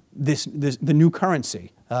generating the new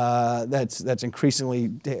currency. That's increasingly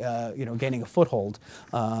gaining a foothold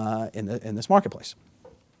in this marketplace.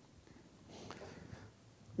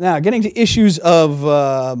 Now, getting to issues of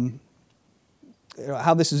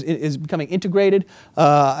how this is becoming integrated.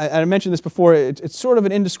 I mentioned this before. It's sort of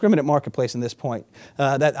an indiscriminate marketplace in this point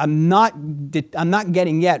that I'm not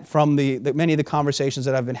getting yet from the many of the conversations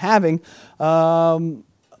that I've been having.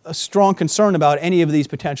 A strong concern about any of these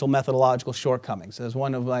potential methodological shortcomings. As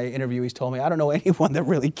one of my interviewees told me, I don't know anyone that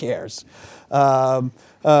really cares.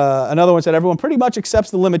 Another one said everyone pretty much accepts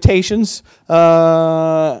the limitations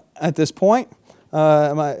at this point.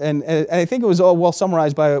 And I think it was all well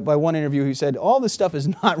summarized by one interview who said, all this stuff is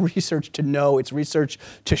not research to know, it's research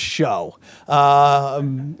to show.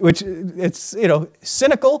 Which it's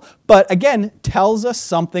cynical, but again, tells us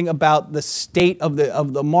something about the state of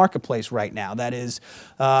the marketplace right now. That is,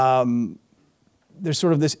 there's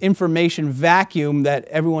sort of this information vacuum that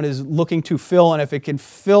everyone is looking to fill, and if it can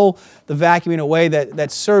fill the vacuum in a way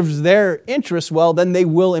that serves their interests well, then they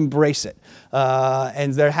will embrace it.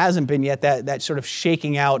 And there hasn't been yet that sort of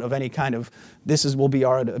shaking out of any kind of will be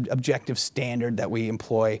our objective standard that we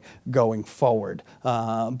employ going forward.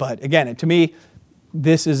 But again, to me,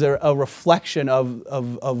 this is a reflection of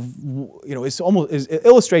it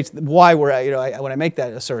illustrates why we're at, when I make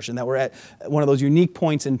that assertion that we're at one of those unique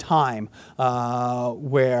points in time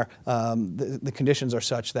where the conditions are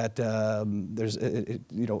such that there's a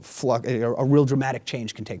real dramatic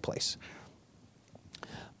change can take place.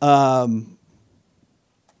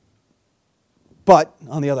 But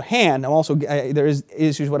on the other hand, there is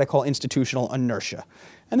issues what I call institutional inertia.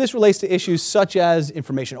 And this relates to issues such as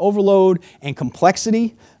information overload and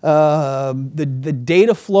complexity. The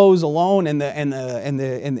data flows alone, and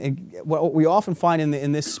what we often find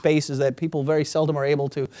in this space is that people very seldom are able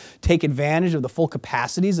to take advantage of the full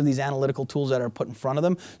capacities of these analytical tools that are put in front of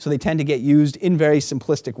them. So they tend to get used in very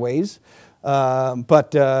simplistic ways.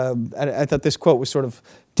 But I thought this quote was sort of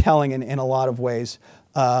telling in a lot of ways.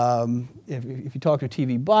 If you talk to a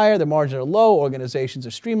TV buyer, their margins are low, organizations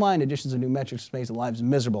are streamlined, additions of new metrics makes their lives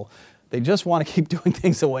miserable. They just want to keep doing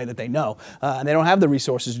things the way that they know. And they don't have the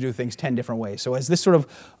resources to do things 10 different ways. So as this sort of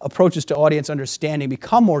approaches to audience understanding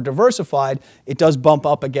become more diversified, it does bump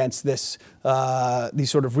up against these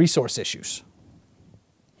sort of resource issues.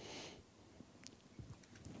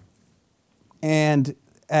 And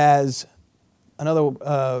as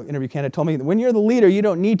another interview candidate told me, when you're the leader, you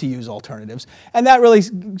don't need to use alternatives. And that really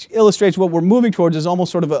illustrates what we're moving towards is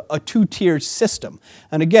almost sort of a two-tiered system.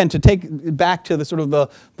 And again, to take back to the sort of the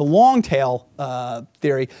long tail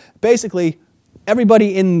theory, basically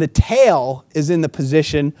everybody in the tail is in the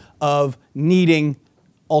position of needing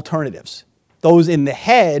alternatives. Those in the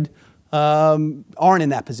head aren't in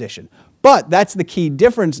that position. But that's the key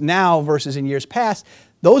difference now versus in years past.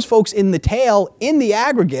 Those folks in the tail, in the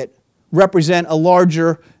aggregate, represent a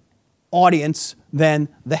larger audience than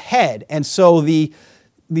the head. And so the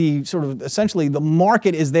sort of essentially the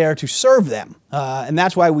market is there to serve them. And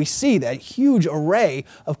that's why we see that huge array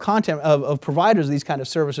of content of providers of these kind of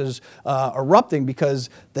services erupting, because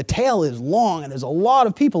the tail is long and there's a lot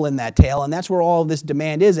of people in that tail, and that's where all of this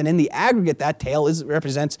demand is. And in the aggregate, that tail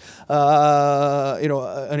represents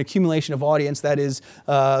an accumulation of audience that is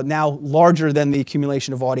now larger than the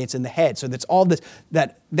accumulation of audience in the head. So that's all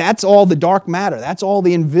that's all the dark matter. That's all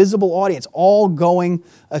the invisible audience, all going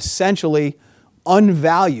essentially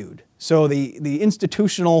unvalued. So the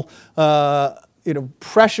institutional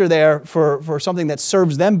pressure there for something that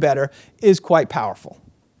serves them better is quite powerful.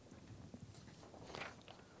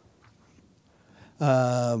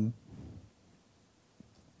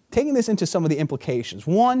 Taking this into some of the implications,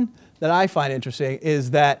 one that I find interesting is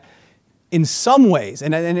that in some ways,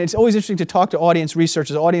 and it's always interesting to talk to audience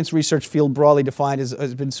researchers. Audience research field broadly defined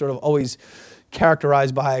has been sort of always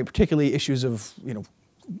characterized by particularly issues of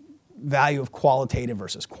value of qualitative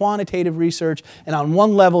versus quantitative research. And on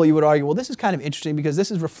one level, you would argue, well, this is kind of interesting because this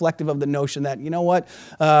is reflective of the notion that,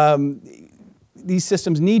 these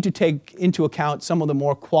systems need to take into account some of the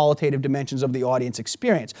more qualitative dimensions of the audience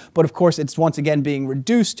experience. But of course, it's once again being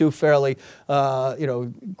reduced to fairly,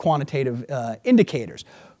 quantitative indicators.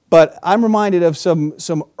 But I'm reminded of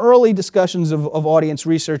some early discussions of audience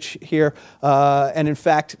research here, and in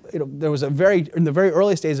fact, there was in the very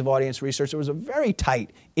earliest days of audience research, there was a very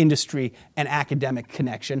tight industry and academic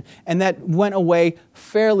connection, and that went away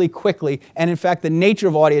fairly quickly. And in fact, the nature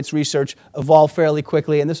of audience research evolved fairly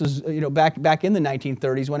quickly. And this was back in the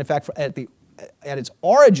 1930s, when in fact at its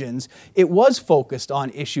origins, it was focused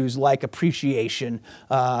on issues like appreciation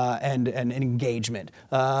and engagement.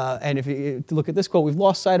 And if you look at this quote, we've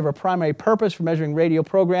lost sight of our primary purpose for measuring radio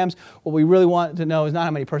programs. What we really want to know is not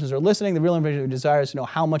how many persons are listening. The real information we desire is to know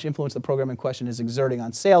how much influence the program in question is exerting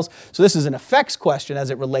on sales. So this is an effects question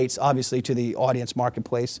as it relates, obviously, to the audience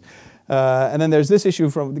marketplace. And then there's this issue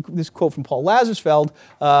from this quote from Paul Lazarsfeld,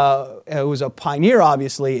 who was a pioneer,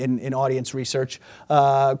 obviously, in audience research.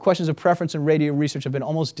 Questions of preference in radio research have been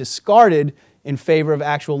almost discarded in favor of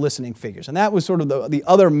actual listening figures. And that was sort of one of the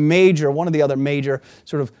other major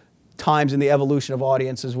sort of times in the evolution of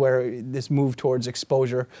audiences where this move towards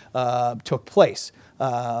exposure took place.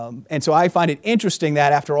 And so I find it interesting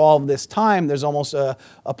that after all of this time, there's almost a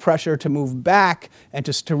pressure to move back and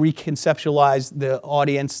just to reconceptualize the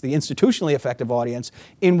audience, the institutionally effective audience,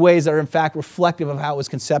 in ways that are in fact reflective of how it was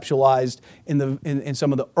conceptualized in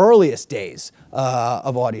some of the earliest days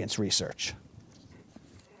of audience research.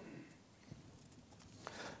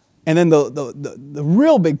 And then the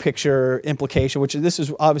real big picture implication, which this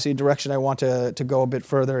is obviously a direction I want to go a bit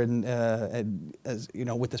further in, as you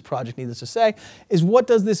know, with this project, needless to say, is what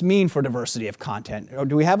does this mean for diversity of content? Or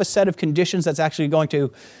do we have a set of conditions that's actually going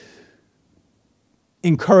to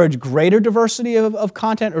encourage greater diversity of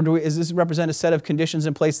content, or does this represent a set of conditions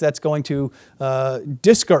in place that's going to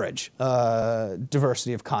discourage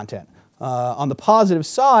diversity of content? On the positive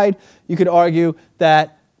side, you could argue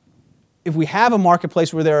that if we have a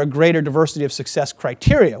marketplace where there are a greater diversity of success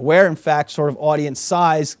criteria, where in fact sort of audience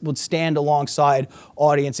size would stand alongside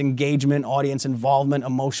audience engagement, audience involvement,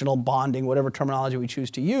 emotional bonding, whatever terminology we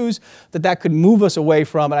choose to use, that could move us away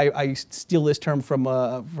from, and I steal this term from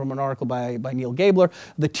an article by Neil Gabler,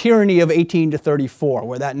 the tyranny of 18 to 34,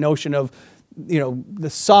 where that notion of the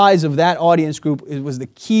size of that audience group was the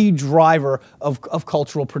key driver of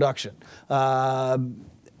cultural production.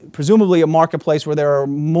 Presumably a marketplace where there are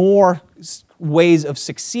more ways of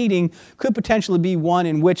succeeding could potentially be one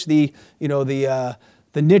in which the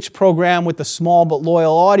niche program with the small but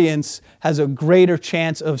loyal audience has a greater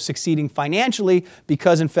chance of succeeding financially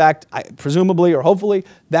because, in fact, presumably or hopefully,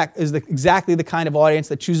 that is exactly the kind of audience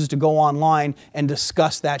that chooses to go online and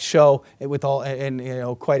discuss that show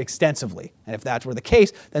quite extensively. And if that's were the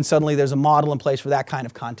case, then suddenly there's a model in place for that kind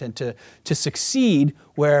of content to succeed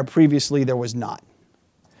where previously there was not.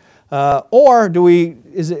 Or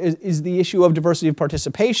is the issue of diversity of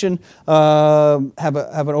participation have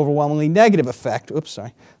an overwhelmingly negative effect? Oops,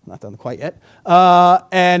 sorry, I'm not done quite yet.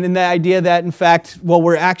 And in the idea that, in fact,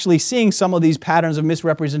 we're actually seeing some of these patterns of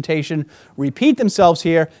misrepresentation repeat themselves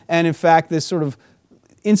here, and in fact, this sort of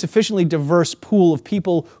insufficiently diverse pool of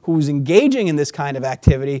people who's engaging in this kind of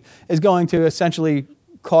activity is going to essentially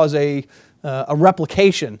cause a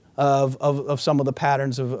replication of some of the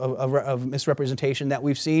patterns of misrepresentation that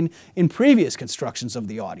we've seen in previous constructions of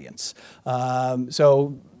the audience.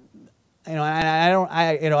 So,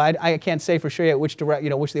 I can't say for sure yet which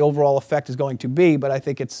the overall effect is going to be, but I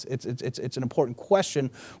think it's an important question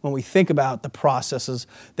when we think about the processes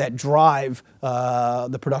that drive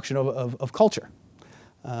the production of culture.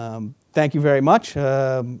 Thank you very much.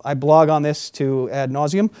 I blog on this to ad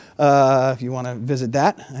nauseum if you want to visit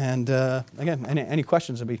that. And again, any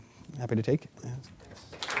questions I'd be happy to take.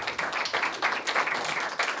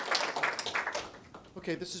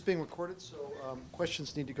 Okay, this is being recorded, so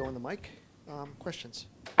questions need to go in the mic. Questions?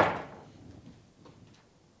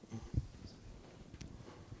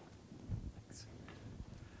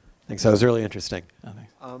 Thanks. That was really interesting. Oh,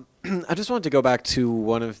 thanks. I just wanted to go back to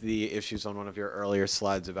one of the issues on one of your earlier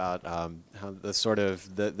slides about how the sort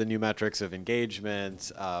of the new metrics of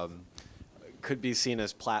engagement could be seen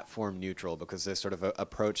as platform neutral because they sort of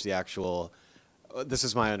approach the actual. This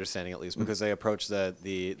is my understanding, at least, because they approach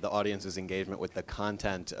the audience's engagement with the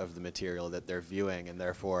content of the material that they're viewing, and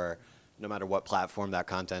therefore, no matter what platform that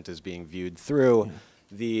content is being viewed through,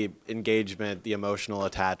 the engagement, the emotional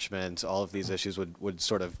attachment, all of these issues would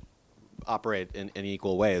sort of operate in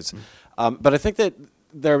equal ways. But I think that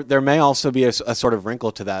there may also be a sort of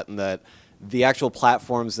wrinkle to that, in that the actual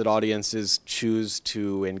platforms that audiences choose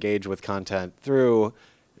to engage with content through,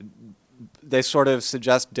 they sort of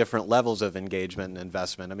suggest different levels of engagement and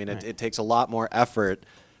investment. I mean, it takes a lot more effort.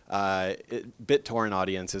 BitTorrent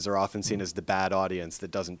audiences are often seen as the bad audience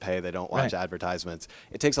that doesn't pay, they don't watch advertisements.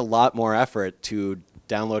 It takes a lot more effort to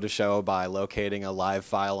download a show by locating a live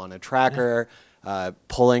file on a tracker,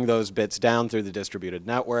 pulling those bits down through the distributed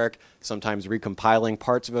network, sometimes recompiling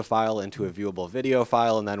parts of a file into a viewable video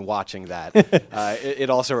file, and then watching that. It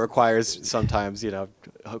also requires sometimes,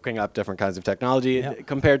 hooking up different kinds of technology.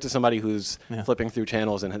 Compared to somebody who's flipping through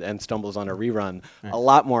channels and stumbles on a rerun. A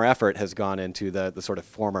lot more effort has gone into the sort of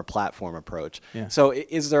former platform approach. So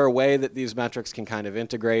is there a way that these metrics can kind of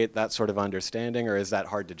integrate that sort of understanding, or is that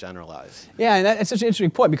hard to generalize? Yeah, and that's such an interesting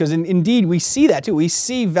point, because indeed we see that too. We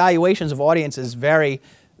see valuations of audiences very,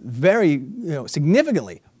 very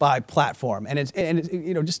significantly by platform, and it's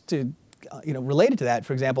just to related to that,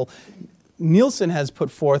 for example, Nielsen has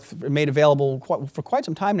put forth, made available for quite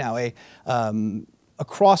some time now, a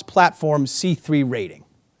cross-platform C3 rating.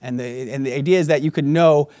 And the idea is that you could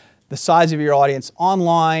know the size of your audience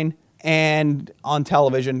online and on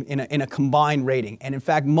television in a combined rating. And in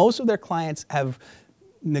fact, most of their clients have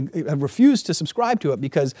refused to subscribe to it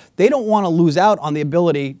because they don't want to lose out on the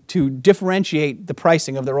ability to differentiate the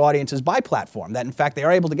pricing of their audiences by platform. That in fact they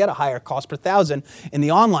are able to get a higher cost per thousand in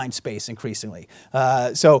the online space increasingly.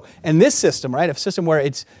 And this system, right, a system where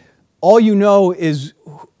it's all you know is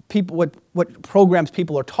people what programs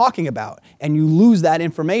people are talking about, and you lose that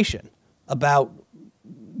information about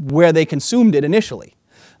where they consumed it initially,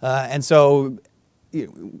 and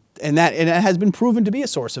that has been proven to be a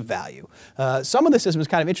source of value. Some of the systems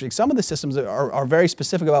kind of interesting. Some of the systems are very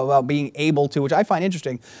specific about being able to, which I find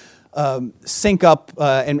interesting, sync up,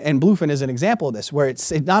 and Bluefin is an example of this, where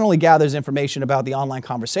it not only gathers information about the online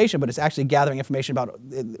conversation, but it's actually gathering information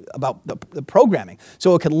about the programming.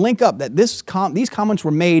 So it can link up that these comments were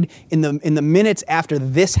made in the minutes after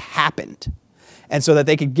this happened, and so that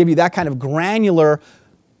they could give you that kind of granular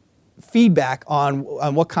feedback on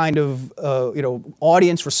what kind of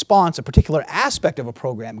audience response a particular aspect of a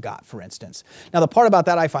program got, for instance. Now, the part about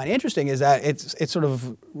that I find interesting is that it sort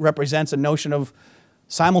of represents a notion of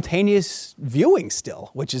simultaneous viewing still,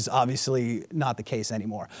 which is obviously not the case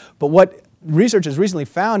anymore. But what research has recently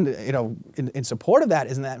found, in support of that,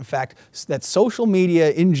 is that in fact that social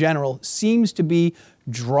media in general seems to be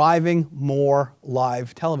driving more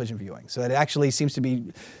live television viewing. So it actually seems to be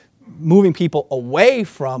moving people away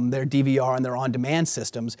from their DVR and their on-demand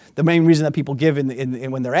systems. The main reason that people give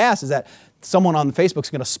when they're asked is that someone on Facebook is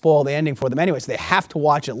going to spoil the ending for them anyway, so they have to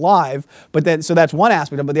watch it live. So that's one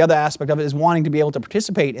aspect of it. But the other aspect of it is wanting to be able to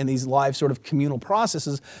participate in these live sort of communal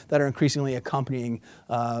processes that are increasingly accompanying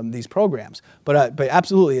these programs. But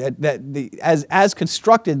absolutely, as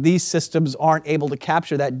constructed, these systems aren't able to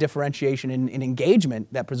capture that differentiation in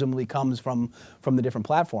engagement that presumably comes from the different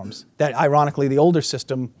platforms. That ironically, the older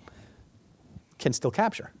system can still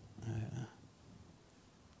capture.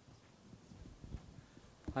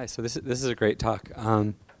 Hi, so this is a great talk.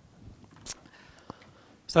 So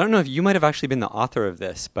I don't know if you might have actually been the author of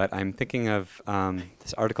this, but I'm thinking of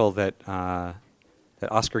this article that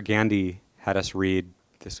Oscar Gandy had us read.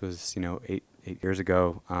 This was 8 years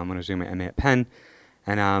ago when I was doing my MA at Penn,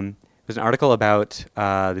 and it was an article about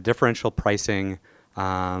the differential pricing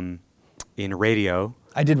in radio.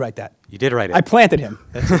 I did write that. You did write it. I planted him.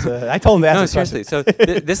 I told him to ask No, the seriously.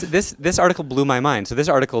 question. So this article blew my mind. So this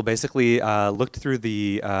article basically looked through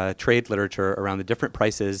the trade literature around the different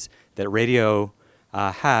prices that radio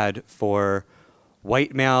had for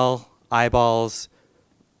white male eyeballs,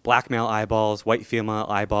 black male eyeballs, white female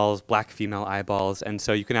eyeballs, black female eyeballs. And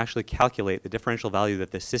so you can actually calculate the differential value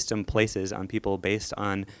that the system places on people based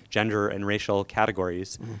on gender and racial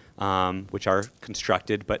categories, which are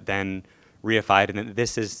constructed but then reified, and then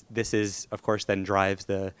this is of course then drives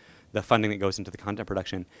the funding that goes into the content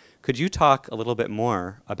production. Could you talk a little bit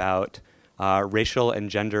more about racial and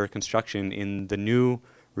gender construction in the new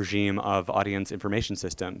regime of audience information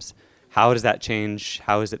systems? How does that change?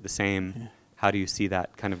 How is it the same? Yeah. How do you see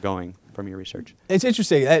that kind of going from your research? It's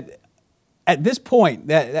interesting that at this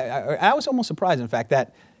point, I was almost surprised, in fact,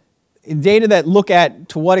 that in data that look at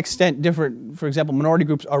to what extent different, for example, minority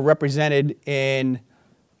groups are represented in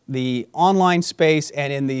the online space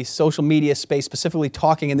and in the social media space, specifically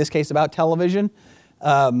talking in this case about television,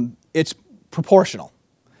 it's proportional,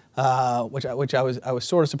 which I was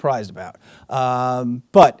sort of surprised about.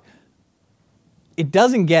 But it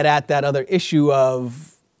doesn't get at that other issue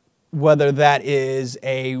of whether that is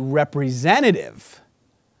a representative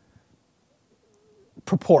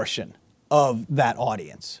proportion of that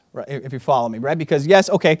audience, right? If you follow me, right? Because yes,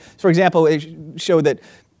 okay, for example, it showed that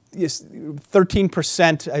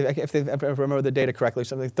 13%, if I remember the data correctly,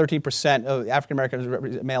 something like 13% of African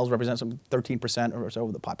American males represent some 13% or so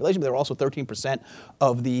of the population, but there are also 13%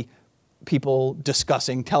 of the people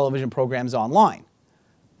discussing television programs online.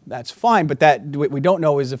 That's fine, but what we don't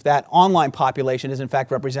know is if that online population is in fact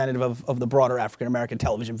representative of the broader African American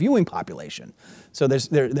television viewing population. So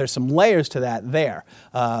there's some layers to that there.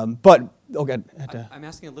 But okay, I'm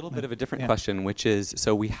asking a little bit of a different question, which is,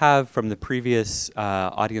 so we have from the previous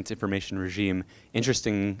audience information regime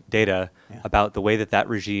interesting data about the way that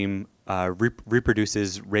regime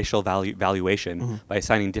reproduces racial valuation by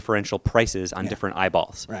assigning differential prices on different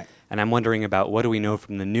eyeballs. Right. And I'm wondering about what do we know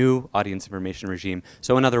from the new audience information regime.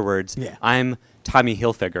 So in other words, I'm Tommy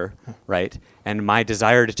Hilfiger, right? And my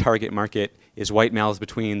desire to target market is white males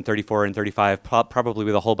between 34 and 35, probably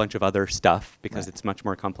with a whole bunch of other stuff because it's much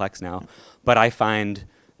more complex now. But I find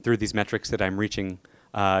through these metrics that I'm reaching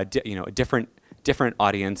a different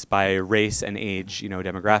audience by race and age,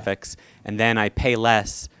 demographics, and then I pay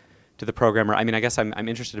less to the programmer. I mean, I guess I'm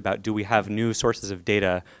interested about, do we have new sources of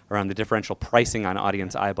data around the differential pricing on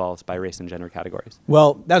audience eyeballs by race and gender categories?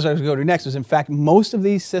 Well, that's what I was going to go to next. Is in fact, most of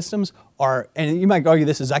these systems are, and you might argue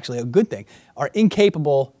this is actually a good thing, are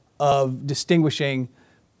incapable of distinguishing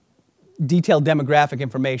detailed demographic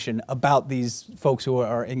information about these folks who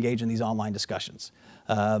are engaged in these online discussions,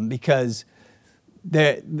 because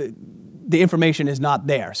the information is not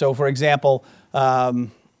there. So, for example,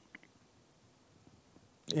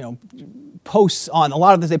 posts on a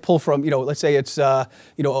lot of this they pull from, let's say it's a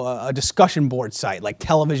discussion board site like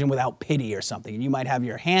Television Without Pity or something, and you might have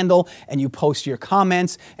your handle and you post your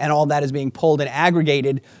comments, and all that is being pulled and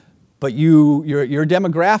aggregated, but your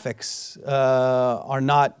demographics are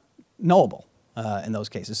not knowable in those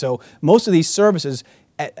cases. So most of these services,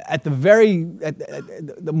 at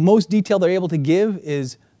the most detail they're able to give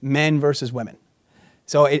is men versus women.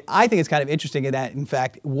 So I think it's kind of interesting in that, in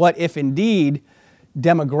fact, what if indeed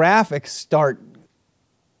demographics start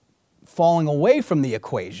falling away from the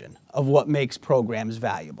equation of what makes programs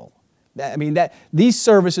valuable? These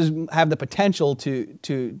services have the potential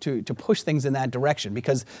to push things in that direction,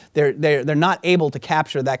 because they're not able to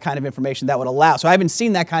capture that kind of information that would allow. So I haven't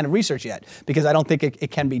seen that kind of research yet, because I don't think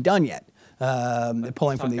it can be done yet.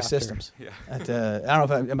 Pulling from these systems. Yeah. I don't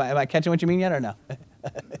know if am I catching what you mean yet or no?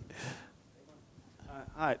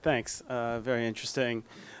 Hi, thanks. Very interesting.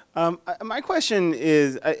 My question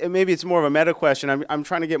is, maybe it's more of a meta question. I'm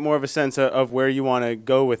trying to get more of a sense of where you want to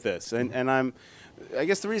go with this, and I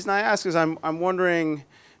guess the reason I ask is I'm wondering,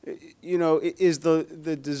 is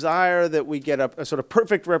the desire that we get a sort of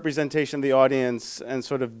perfect representation of the audience, and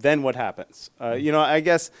sort of then what happens? I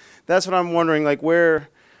guess that's what I'm wondering. Like, where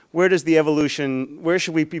does the evolution? Where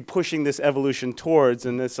should we be pushing this evolution towards?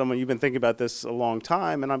 And as someone, you've been thinking about this a long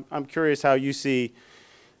time, and I'm curious how you see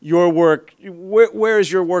your work. Where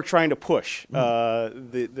is your work trying to push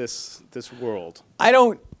this world? I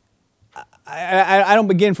don't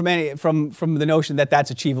begin from the notion that that's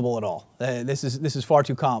achievable at all. This is far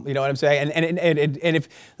too calm. You know what I'm saying? And if,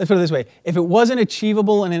 let's put it this way, if it wasn't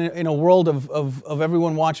achievable in a world of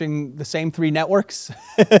everyone watching the same three networks,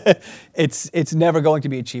 it's never going to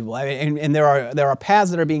be achievable. And there are paths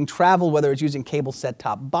that are being traveled, whether it's using cable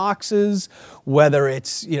set-top boxes, whether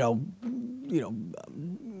it's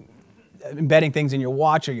embedding things in your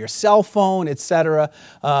watch or your cell phone, etc.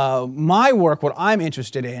 My work, what I'm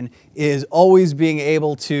interested in, is always being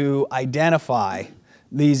able to identify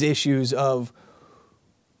these issues of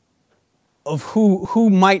who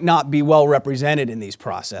might not be well represented in these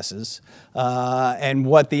processes, and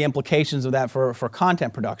what the implications of that for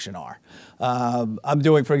content production are. I'm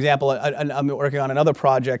doing, for example, I'm working on another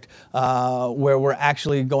project where we're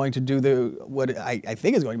actually going to do what I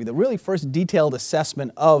think is going to be the really first detailed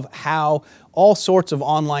assessment of how all sorts of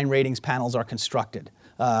online ratings panels are constructed.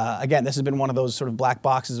 Again, this has been one of those sort of black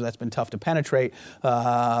boxes that's been tough to penetrate,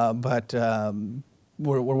 but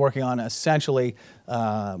we're working on essentially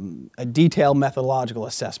a detailed methodological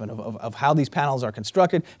assessment of how these panels are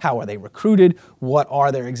constructed, how are they recruited, what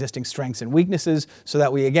are their existing strengths and weaknesses, so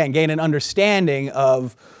that we, again, gain an understanding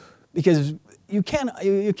of, because you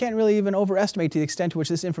can't really even overestimate to the extent to which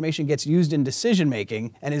this information gets used in decision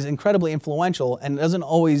making and is incredibly influential, and there isn't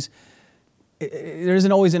always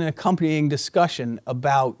an accompanying discussion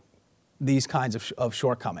about these kinds of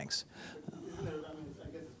shortcomings.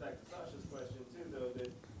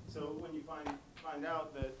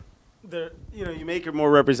 You make a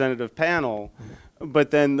more representative panel,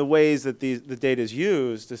 but then the ways that the data is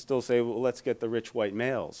used to still say, well, let's get the rich white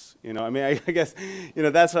males. I guess,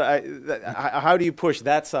 that's what how do you push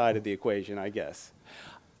that side of the equation, I guess?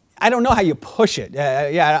 I don't know how you push it.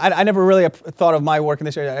 I never really thought of my work in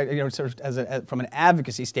this area, sort of from an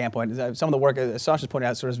advocacy standpoint. Some of the work, as Sasha's pointed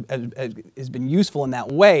out, sort of has been useful in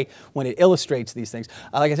that way when it illustrates these things.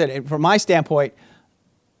 Like I said, from my standpoint,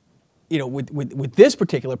 with this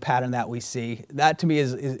particular pattern that we see, that to me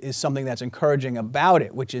is something that's encouraging about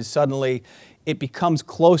it, which is suddenly it becomes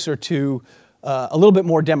closer to a little bit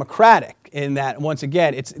more democratic, in that, once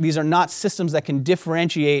again, these are not systems that can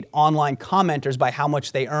differentiate online commenters by how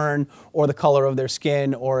much they earn or the color of their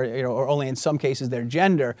skin or only in some cases their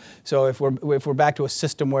gender. So if we're back to a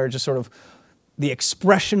system where just sort of the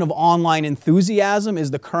expression of online enthusiasm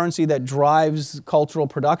is the currency that drives cultural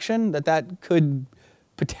production, that could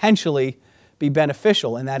potentially be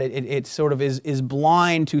beneficial, in that it sort of is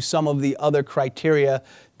blind to some of the other criteria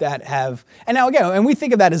that have. And now again, and we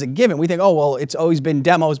think of that as a given. We think, oh well, it's always been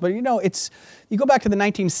demos, but you go back to the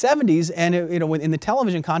 1970s, and in the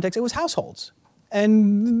television context, it was households.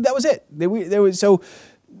 and that was it. There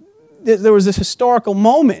was this historical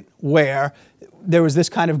moment where there was this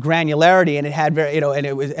kind of granularity, and it had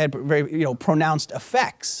had very pronounced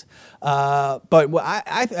effects. But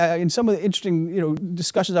in some of the interesting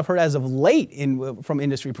discussions I've heard as of late from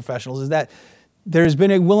industry professionals is that there's been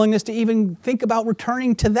a willingness to even think about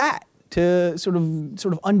returning to that, to sort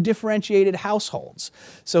of undifferentiated households.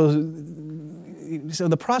 So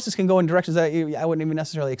the process can go in directions that I wouldn't even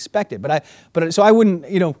necessarily expect it. So I wouldn't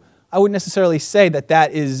necessarily say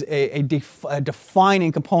that is a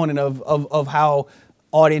defining component of how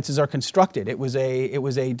audiences are constructed. It was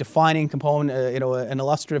a defining component, an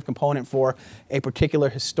illustrative component for a particular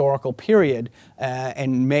historical period,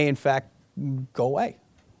 and may in fact go away.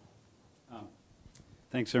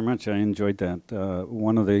 Thanks very much. I enjoyed that.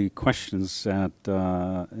 One of the questions that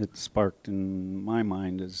it sparked in my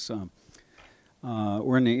mind is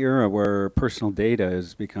we're in an era where personal data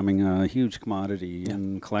is becoming a huge commodity,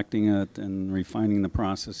 and collecting it and refining the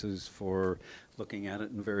processes for looking at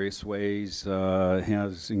it in various ways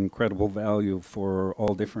has incredible value for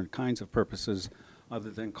all different kinds of purposes other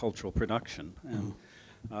than cultural production. And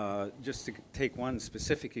just to take one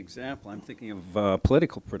specific example, I'm thinking of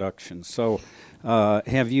political production. So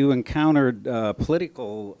have you encountered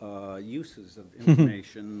political uses of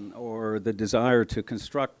information or the desire to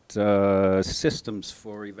construct systems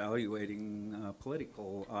for evaluating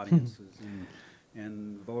political audiences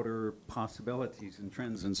and voter possibilities and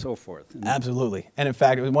trends and so forth? Absolutely. And in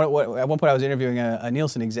fact, at one point I was interviewing a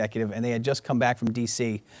Nielsen executive, and they had just come back from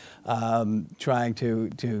D.C. Trying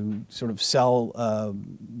to sort of sell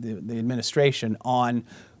the administration on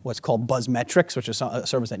what's called Buzzmetrics, which is a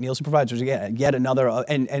service that Nielsen provides, which is yet another,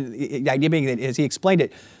 and the idea being that, as he explained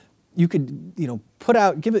it, you could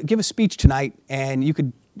give a speech tonight, and you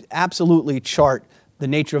could absolutely chart the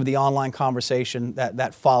nature of the online conversation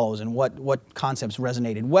that follows, and what concepts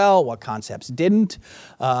resonated well, what concepts didn't.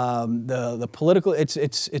 The political,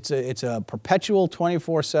 it's a perpetual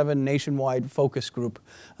 24/7 nationwide focus group,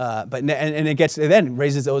 but it then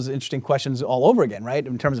raises those interesting questions all over again, right?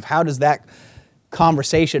 In terms of how does that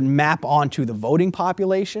conversation map onto the voting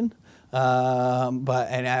population?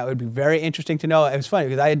 It would be very interesting to know. It was funny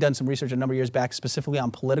because I had done some research a number of years back specifically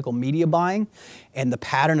on political media buying, and the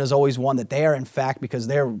pattern is always one that they are, in fact, because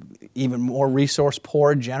they're even more resource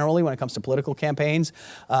poor generally when it comes to political campaigns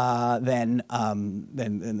than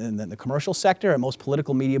the commercial sector, and most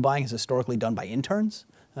political media buying is historically done by interns,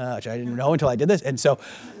 which I didn't know until I did this, and so.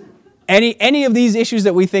 Any of these issues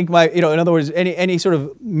that we think might, in other words, any sort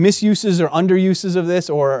of misuses or underuses of this,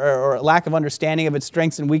 or lack of understanding of its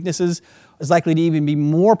strengths and weaknesses, is likely to even be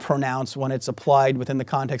more pronounced when it's applied within the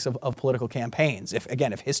context of political campaigns. If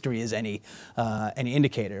history is any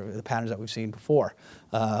indicator of the patterns that we've seen before.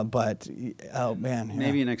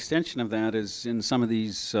 Maybe an extension of that is in some of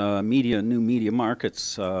these new media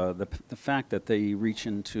markets, the fact that they reach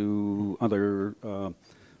into other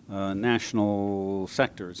national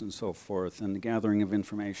sectors and so forth, and the gathering of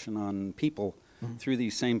information on people through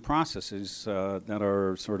these same processes that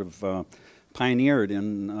are sort of pioneered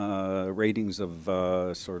in ratings of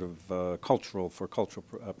cultural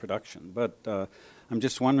production. But I'm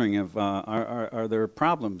just wondering if are there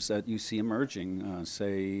problems that you see emerging,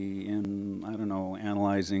 say in, I don't know,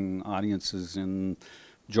 analyzing audiences in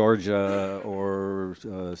Georgia or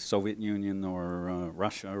Soviet Union or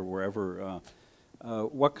Russia or wherever?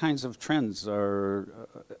 What kinds of trends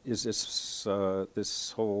is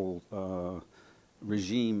this whole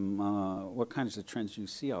regime? What kinds of trends do you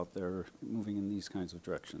see out there moving in these kinds of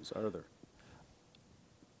directions? Are there?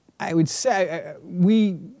 I would say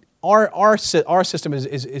our system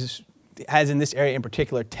has in this area in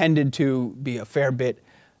particular tended to be a fair bit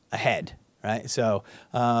ahead. Right, so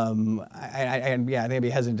I think I'd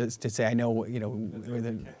be hesitant to say I know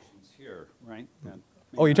protections here, right?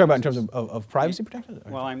 Oh, you're talking about in terms of privacy protections?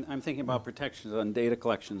 Well, I'm thinking about protections on data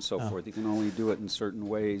collection and so forth. You can only do it in certain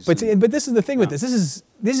ways. But this is the thing with this.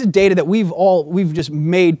 This is data that we've just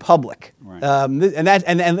made public. Right.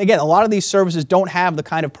 And again, a lot of these services don't have the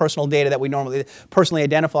kind of personal data that we normally, personally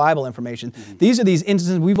identifiable information. Mm-hmm. These are these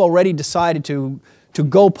instances we've already decided to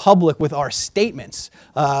go public with our statements.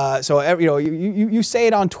 You say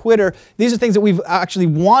it on Twitter. These are things that we've actually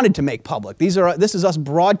wanted to make public. This is us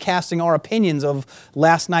broadcasting our opinions of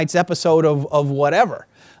last night's episode of whatever.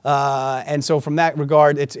 And so from that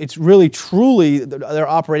regard, it's really truly, they're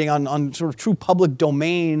operating on sort of true public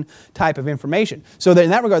domain type of information. So that in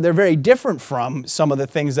that regard, they're very different from some of the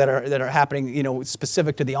things that are happening,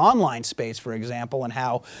 specific to the online space, for example, and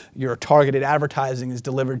how your targeted advertising is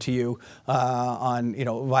delivered to you on,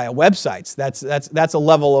 via websites. That's a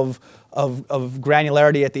level of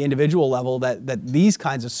granularity at the individual level that these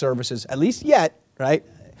kinds of services, at least yet, right?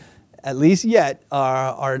 At least yet,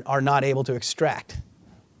 are not able to extract.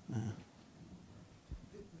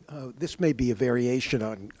 This may be a variation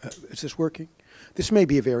on, is this working? This may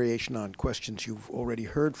be a variation on questions you've already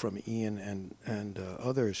heard from Ian and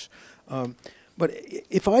others. But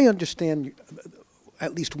if I understand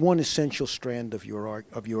at least one essential strand of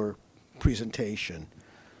your presentation,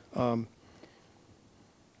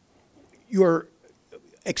 you're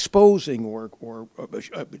exposing or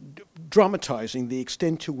dramatizing the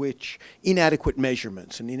extent to which inadequate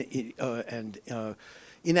measurements and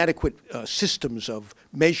inadequate systems of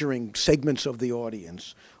measuring segments of the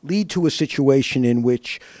audience lead to a situation in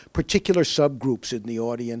which particular subgroups in the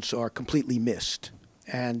audience are completely missed.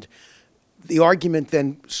 And the argument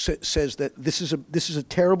then says that this is a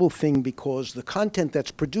terrible thing because the content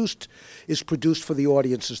that's produced is produced for the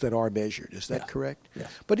audiences that are measured. Is that correct? Yeah.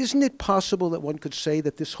 But isn't it possible that one could say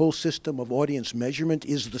that this whole system of audience measurement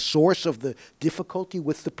is the source of the difficulty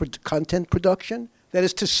with the content production? That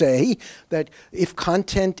is to say, that if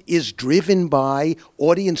content is driven by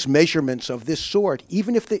audience measurements of this sort,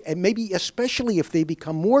 even if they, and maybe especially if they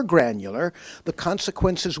become more granular, the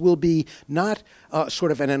consequences will be not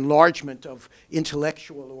sort of an enlargement of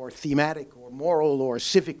intellectual or thematic or moral or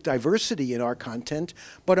civic diversity in our content,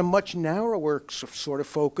 but a much narrower sort of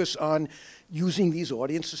focus on using these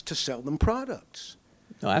audiences to sell them products.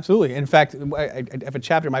 No, absolutely. In fact, I have a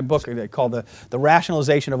chapter in my book called the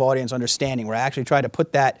Rationalization of Audience Understanding, where I actually try to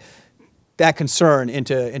put that concern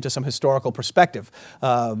into some historical perspective.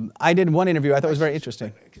 I did one interview I thought was very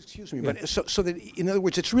interesting. Excuse me, but so that, in other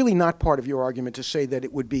words, it's really not part of your argument to say that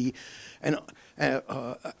it would be an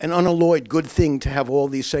unalloyed good thing to have all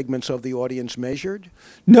these segments of the audience measured?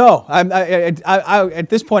 No, at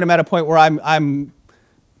this point, I'm at a point where I'm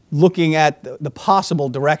looking at the possible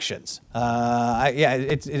directions. I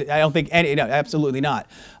don't think any, no, absolutely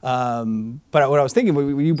not. But what I was thinking,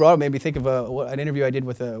 when you brought it, made me think of an interview I did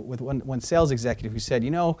with one sales executive who said,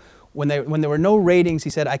 when there were no ratings, he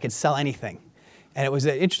said, I could sell anything. And it was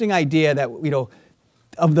an interesting idea that,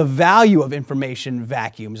 of the value of information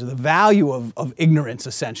vacuums, or the value of ignorance,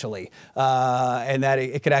 essentially, and that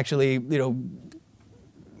it could actually,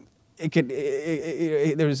 it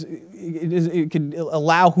could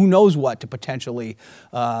allow who knows what to potentially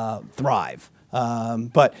thrive.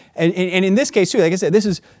 But in this case too, like I said, this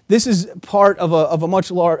is part of a much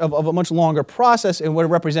longer process, and what it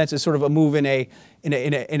represents is sort of a move in a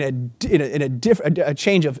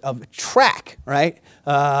change of track, right?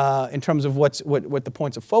 In terms of what the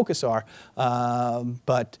points of focus are,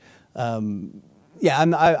 yeah,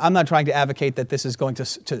 I'm not trying to advocate that this is going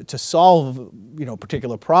to solve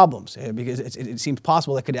particular problems, because it seems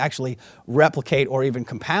possible it could actually replicate or even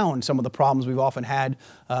compound some of the problems we've often had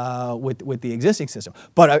with the existing system.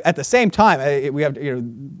 But at the same time, we have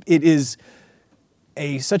it is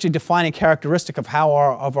such a defining characteristic of how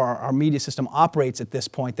our media system operates at this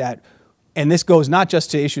point that. And this goes not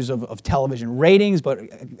just to issues of television ratings, but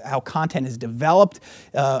how content is developed.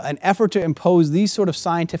 An effort to impose these sort of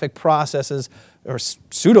scientific processes, or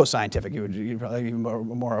pseudoscientific, you'd probably be a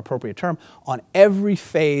more appropriate term, on every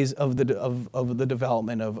phase of the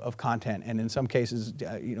development of content, and in some cases,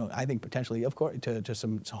 I think potentially, of course, to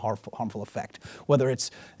some harmful effect. Whether it's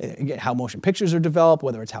how motion pictures are developed,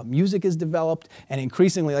 whether it's how music is developed, and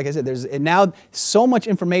increasingly, like I said, there's now so much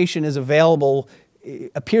information is available.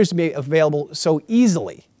 It appears to be available so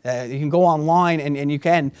easily. You can go online and you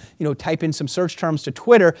can type in some search terms to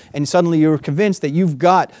Twitter, and suddenly you're convinced that you've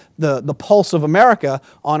got the pulse of America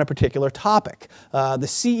on a particular topic. The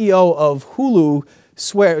CEO of Hulu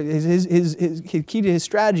swears his key to his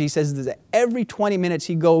strategy says that every 20 minutes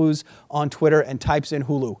he goes on Twitter and types in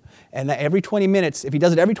Hulu, and that every 20 minutes, if he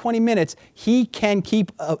does it every 20 minutes, he can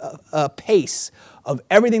keep a pace of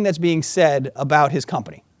everything that's being said about his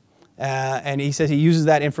company. And he says he uses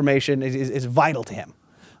that information, is vital to him.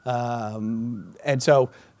 And so,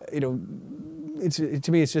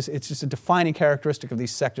 to me, it's just a defining characteristic of these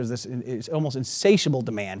sectors. It's almost insatiable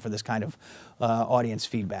demand for this kind of audience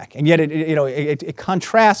feedback. And yet, it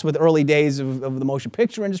contrasts with early days of the motion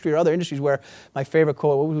picture industry or other industries where my favorite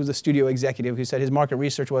quote was a studio executive who said his market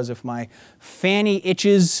research was, if my fanny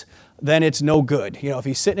itches, then it's no good. If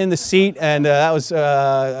he's sitting in the seat, and that was,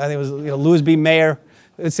 I think it was Louis B. Mayer,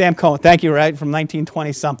 Sam Cohen, thank you, right, from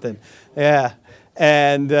 1920 something. Yeah.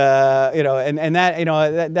 And and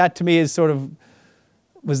that that to me is sort of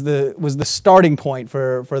was the starting point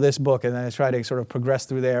for this book, and then I try to sort of progress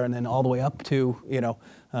through there, and then all the way up to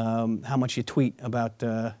how much you tweet about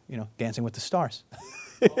Dancing with the Stars.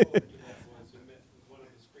 One of the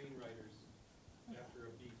screenwriters, after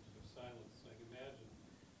a beat of silence, I imagine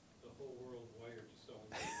the whole world wired so.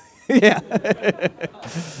 Yeah.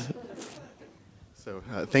 So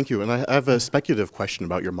thank you, and I have a speculative question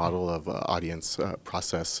about your model of audience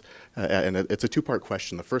process, and it's a two-part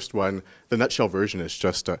question. The first one, the nutshell version, is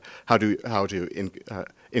just how to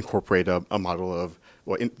incorporate a model of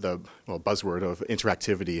the buzzword of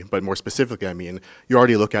interactivity, but more specifically, I mean, you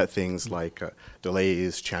already look at things like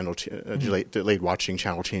delays, delayed watching,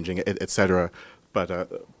 channel changing, et cetera.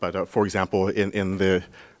 But for example, in the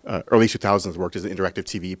early 2000s, worked as an interactive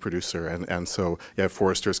TV producer, and so you have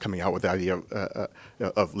Forrester's coming out with the idea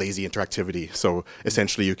of lazy interactivity. So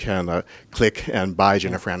essentially, you can click and buy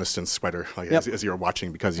Jennifer Aniston's sweater as you're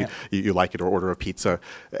watching because you like it, or order a pizza.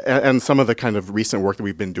 And some of the kind of recent work that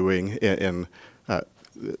we've been doing in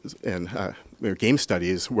game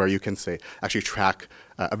studies, where you can actually track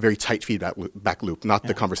a very tight feedback loop, not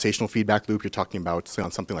the conversational feedback loop you're talking about, say,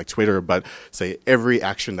 on something like Twitter, but say every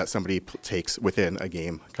action that somebody takes within a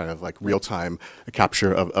game, kind of like real-time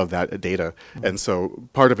capture of that data. And so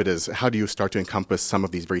part of it is, how do you start to encompass some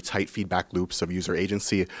of these very tight feedback loops of user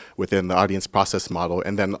agency within the audience process model?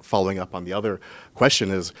 And then following up on the other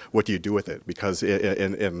question is, what do you do with it? Because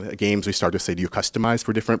in games, we start to say, do you customize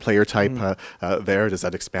for different player type there? Does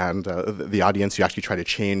that expand the audience? You actually try to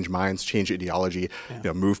change minds, change ideology,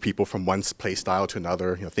 move people from one play style to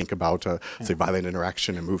another. Think about say violent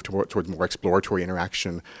interaction and move towards more exploratory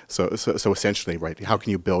interaction. So essentially, right? How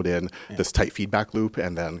can you build in this tight feedback loop,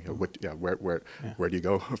 and then where do you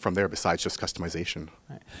go from there besides just customization?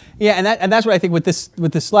 Right. Yeah, and that's what I think with this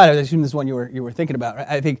slide. I assume this is one you were thinking about. Right?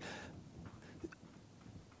 I think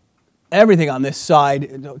everything on this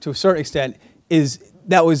side, to a certain extent,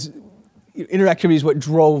 interactivity is what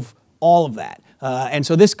drove all of that. And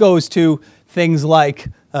so this goes to things like,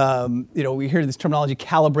 we hear this terminology,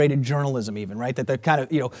 calibrated journalism even, right? That they're kind of,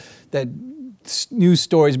 that news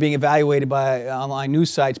stories being evaluated by online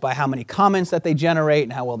news sites by how many comments that they generate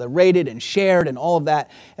and how well they're rated and shared and all of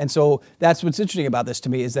that. And so that's what's interesting about this to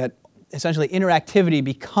me, is that essentially interactivity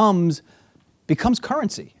becomes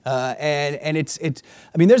currency, and it's.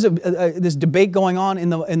 I mean, there's this debate going on in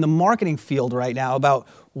the marketing field right now about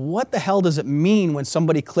what the hell does it mean when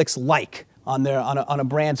somebody clicks like on a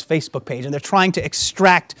brand's Facebook page, and they're trying to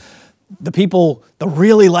extract the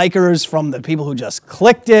really likers from the people who just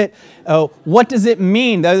clicked it. What does it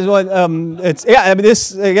mean? That is what it's. Yeah, I mean,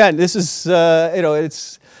 this is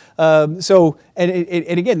it's. So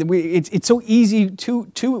again, it's so easy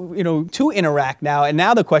to interact now, and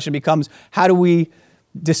now the question becomes, how do we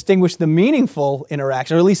distinguish the meaningful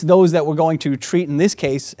interaction, or at least those that we're going to treat in this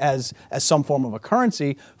case as some form of a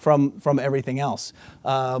currency from everything else?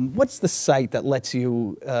 What's the site that lets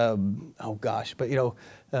you?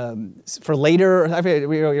 For later,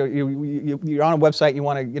 you're on a website, you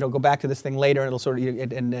want to go back to this thing later, and it'll sort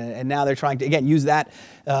of, and now they're trying to again use that.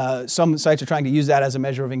 Some sites are trying to use that as a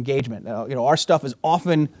measure of engagement. Our stuff is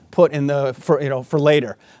often put in for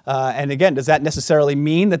later, and again, does that necessarily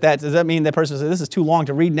mean does that mean that person says, this is too long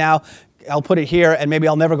to read now? I'll put it here, and maybe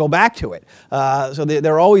I'll never go back to it. So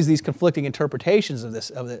there are always these conflicting interpretations of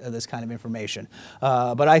this kind of information.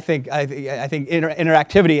 But I think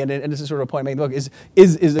interactivity, and this is sort of a point I made in the book,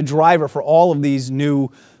 is the driver for all of these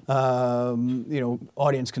new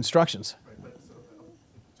audience constructions.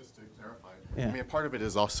 Yeah. I mean, part of it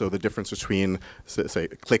is also the difference between, say,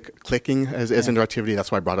 clicking as interactivity.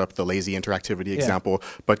 That's why I brought up the lazy interactivity example,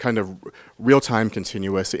 but kind of real-time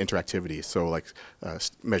continuous interactivity. So like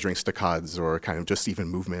measuring staccatos, or kind of just even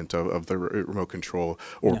movement of the remote control,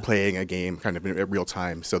 or playing a game kind of in real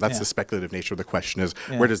time. So that's the speculative nature of the question, is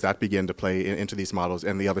where does that begin to play into these models?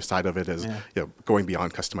 And the other side of it is going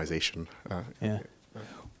beyond customization.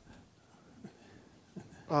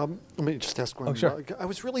 Let me just ask one. Oh, sure. I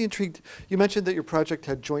was really intrigued. You mentioned that your project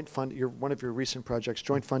had joint fund. One of your recent projects,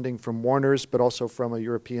 joint funding from Warner's, but also from a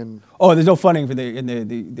European. Oh, there's no funding for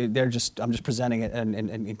they're just. I'm just presenting it and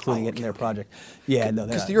including it in their project. Yeah, no.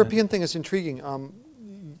 Because the European thing is intriguing.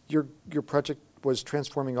 Your project was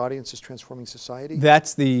transforming audiences, transforming society.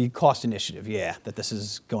 That's the cost initiative. Yeah, that this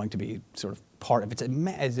is going to be sort of part of.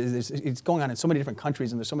 It's going on in so many different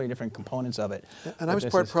countries, and there's so many different components of it. And I was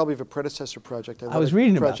probably of a predecessor project. I was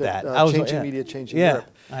reading about that. Changing Media, Changing Europe.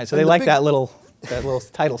 All right, so they like that little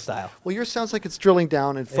title style. Well, yours sounds like it's drilling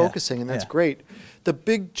down and focusing, and that's great. The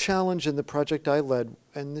big challenge in the project I led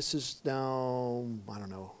and this is now, I don't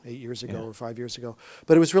know, 8 years ago or 5 years ago,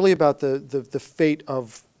 but it was really about the fate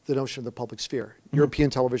of the notion of the public sphere. European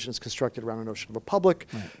television is constructed around a notion of a public.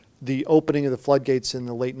 Right. The opening of the floodgates in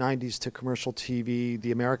the late 90s to commercial TV,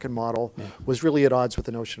 the American model, was really at odds with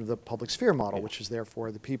the notion of the public sphere model, which is there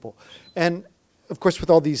for the people. And of course,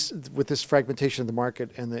 with this fragmentation of the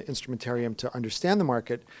market and the instrumentarium to understand the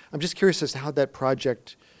market, I'm just curious as to how that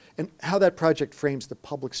project frames the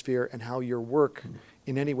public sphere and how your work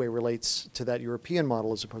in any way relates to that European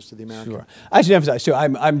model as opposed to the American. Sure. I should emphasize too.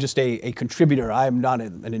 I'm just a contributor. I'm not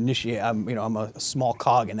an initiator. I'm a small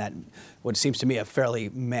cog in that what seems to me a fairly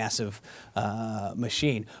massive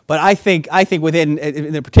machine. But I think within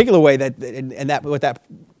in a particular way that what that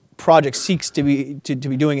project seeks to be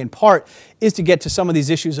doing in part is to get to some of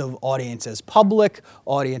these issues of audience as public,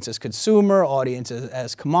 audience as consumer, audience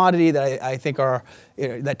as commodity that I think are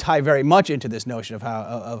that tie very much into this notion of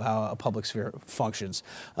how a public sphere functions,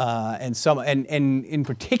 and in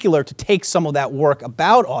particular to take some of that work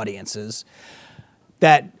about audiences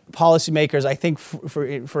that policymakers I think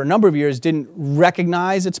for a number of years didn't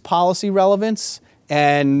recognize its policy relevance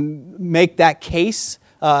and make that case.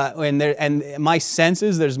 And my sense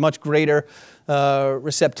is there's much greater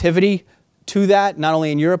receptivity to that, not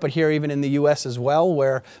only in Europe, but here even in the U.S. as well,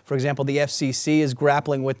 where, for example, the FCC is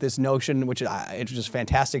grappling with this notion, which it's just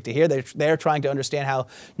fantastic to hear. They're trying to understand how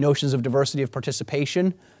notions of diversity of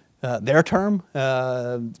participation, their term,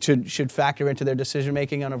 should factor into their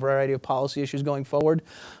decision-making on a variety of policy issues going forward.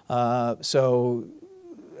 So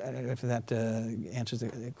I don't know if that answers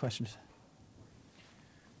the question.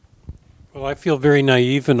 Well, I feel very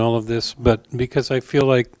naive in all of this, but because I feel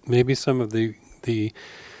like maybe some of the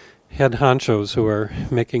head honchos who are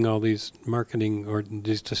making all these marketing or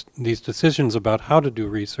these decisions about how to do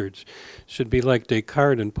research should be like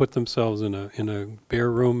Descartes and put themselves in a bare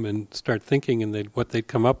room and start thinking, and what they'd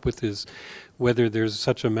come up with is whether there's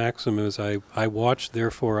such a maxim as I watch,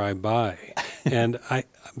 therefore I buy. And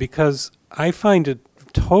because I find it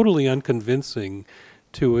totally unconvincing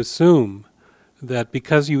to assume that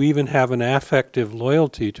because you even have an affective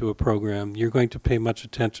loyalty to a program, you're going to pay much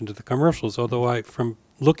attention to the commercials. Although from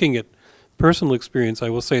looking at personal experience, I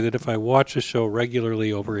will say that if I watch a show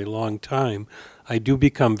regularly over a long time, I do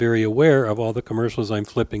become very aware of all the commercials I'm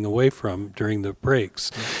flipping away from during the breaks.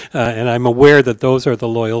 And I'm aware that those are the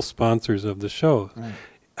loyal sponsors of the show. Right.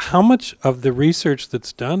 How much of the research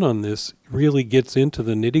that's done on this really gets into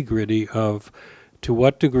the nitty-gritty of to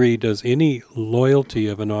what degree does any loyalty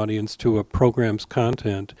of an audience to a program's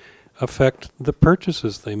content affect the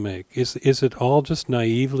purchases they make? Is it all just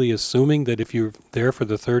naively assuming that if you're there for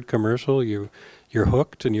the third commercial, you're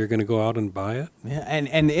hooked and you're going to go out and buy it? Yeah,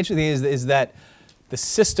 and the interesting thing is that the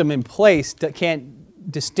system in place that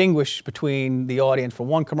can't distinguish between the audience for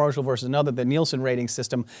one commercial versus another. The Nielsen rating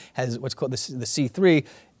system has what's called the C3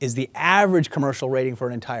 is the average commercial rating for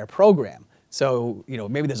an entire program. So,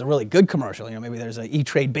 maybe there's a really good commercial, maybe there's an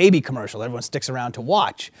E-Trade baby commercial everyone sticks around to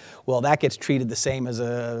watch. Well, that gets treated the same as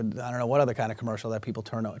I don't know what other kind of commercial that people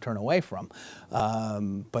turn away from.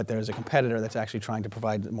 But there's a competitor that's actually trying to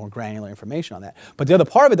provide more granular information on that. But the other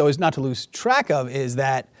part of it, though, is not to lose track of, is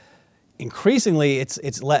that increasingly it's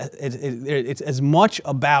as much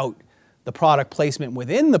about the product placement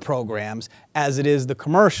within the programs as it is the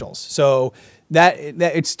commercials. So that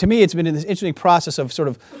it's, to me, it's been in this interesting process of sort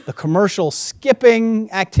of the commercial skipping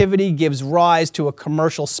activity gives rise to a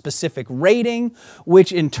commercial specific rating,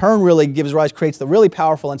 which in turn really creates the really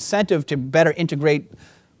powerful incentive to better integrate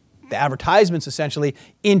the advertisements essentially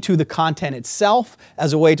into the content itself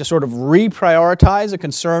as a way to sort of reprioritize a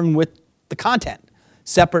concern with the content.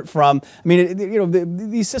 Separate from,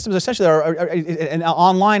 these systems essentially are and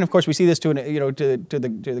online. Of course, we see this to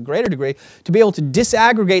the greater degree, to be able to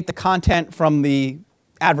disaggregate the content from the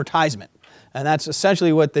advertisement. And that's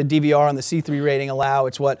essentially what the DVR and the C3 rating allow.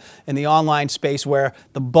 It's what in the online space where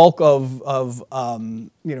the bulk of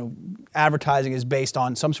advertising is based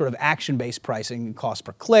on some sort of action-based pricing, cost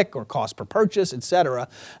per click or cost per purchase, et cetera.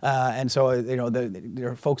 And so there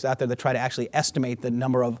are folks out there that try to actually estimate the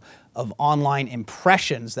number of online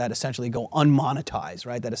impressions that essentially go unmonetized,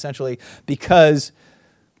 right? That essentially, because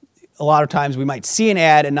a lot of times we might see an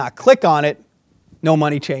ad and not click on it, no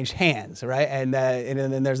money changed hands, right? And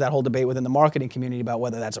then there's that whole debate within the marketing community about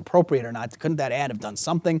whether that's appropriate or not. Couldn't that ad have done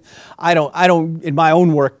something? I don't in my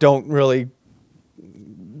own work,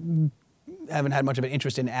 haven't had much of an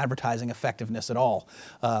interest in advertising effectiveness at all,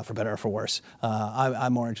 for better or for worse.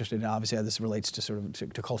 I'm more interested in, obviously, how this relates to sort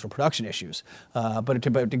of to cultural production issues.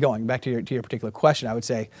 But going back to your particular question, I would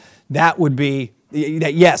say that would be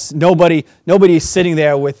that yes, nobody is sitting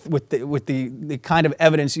there with the kind of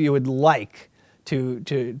evidence you would like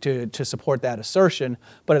to support that assertion.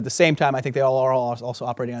 But at the same time, I think they all are also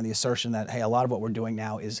operating on the assertion that, hey, a lot of what we're doing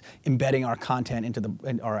now is embedding our content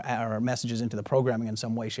into our messages into the programming in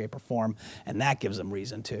some way, shape, or form, and that gives them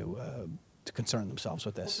reason to concern themselves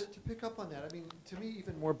with this. Well, to pick up on that, I mean, to me,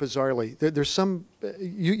 even more bizarrely, there's some,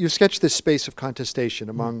 you sketched this space of contestation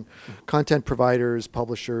among content providers,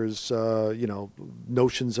 publishers,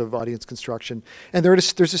 notions of audience construction, and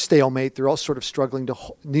there's a stalemate. They're all sort of struggling to,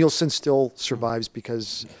 Nielsen still survives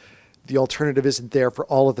because the alternative isn't there for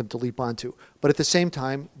all of them to leap onto. But at the same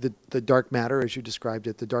time, the dark matter, as you described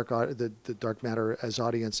it, the dark matter as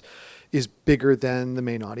audience is bigger than the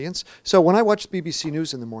main audience. So when I watch BBC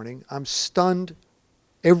News in the morning, I'm stunned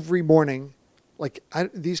every morning. Like,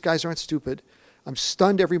 these guys aren't stupid. I'm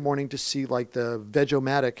stunned every morning to see like the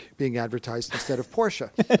Veg-O-Matic being advertised instead of Porsche.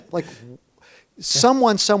 Like,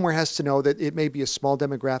 someone somewhere has to know that it may be a small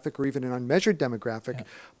demographic or even an unmeasured demographic,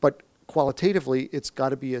 but qualitatively, it's got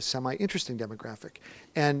to be a semi-interesting demographic.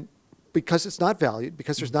 And because it's not valued,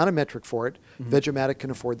 because there's not a metric for it, Veg-O-Matic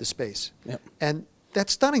can afford the space. Yep. And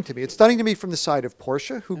that's stunning to me. It's stunning to me from the side of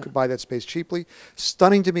Porsche, who could buy that space cheaply.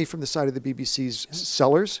 Stunning to me from the side of the BBC's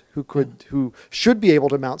sellers, who should be able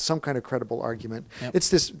to mount some kind of credible argument. Yep. It's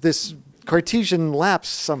this Cartesian lapse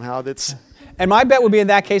somehow that's... And my bet would be in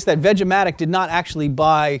that case that Veg-O-Matic did not actually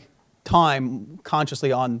buy time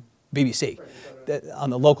consciously on BBC. On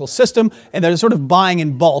the local system, and they're sort of buying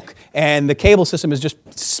in bulk, and the cable system is just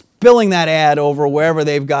spilling that ad over wherever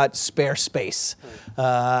they've got spare space.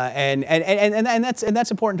 And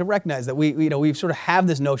that's important to recognize, that we sort of have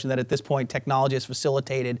this notion that at this point technology has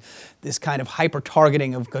facilitated this kind of hyper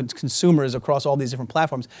targeting of consumers across all these different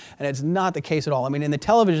platforms, and it's not the case at all. I mean, in the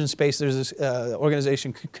television space, there's this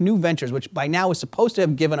organization, Canoe Ventures, which by now is supposed to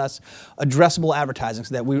have given us addressable advertising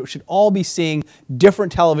so that we should all be seeing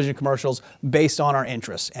different television commercials based on our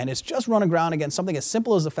interests. And it's just run aground against something as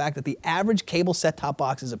simple as the fact that the average cable set-top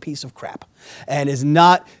box is a piece of crap and is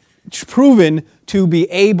not proven to be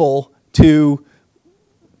able to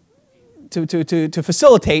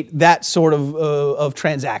facilitate that sort of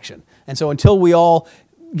transaction. And so until we all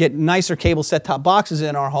get nicer cable set-top boxes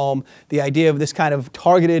in our home, the idea of this kind of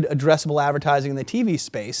targeted, addressable advertising in the TV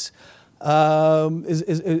space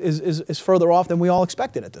is further off than we all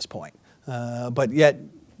expected at this point. But yet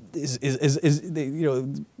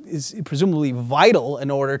is presumably vital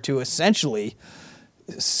in order to essentially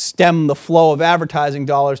stem the flow of advertising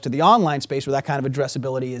dollars to the online space where that kind of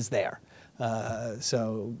addressability is there.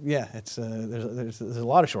 So yeah, it's there's a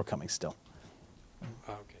lot of shortcomings still.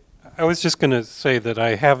 Okay. I was just going to say that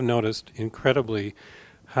I have noticed incredibly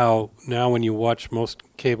how now when you watch most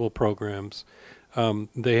cable programs,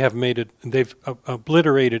 they've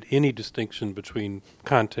obliterated any distinction between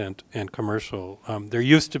content and commercial. There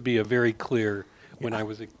used to be a very clear, when I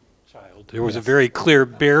was a child, there was a very clear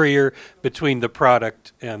barrier between the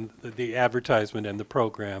product and the advertisement and the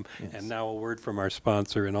program, and now a word from our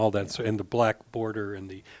sponsor and all that, and the black border and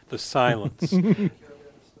the silence.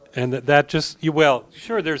 And that just,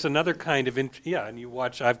 sure, there's another kind of, and you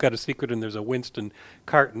watch I've Got a Secret, and there's a Winston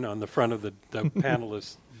carton on the front of the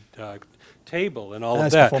panelist table and all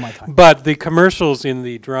of that. Before my time. But the commercials in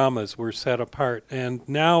the dramas were set apart. And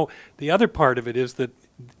now the other part of it is that,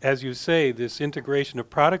 as you say, this integration of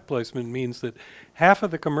product placement means that half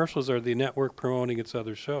of the commercials are the network promoting its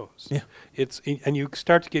other shows. Yeah. And you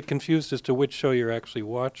start to get confused as to which show you're actually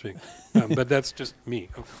watching. But that's just me.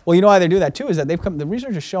 Okay. Well, you know why they do that too is that the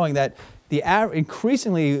research is showing that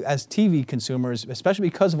increasingly as TV consumers, especially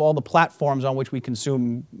because of all the platforms on which we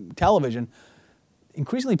consume television,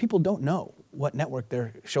 increasingly people don't know what network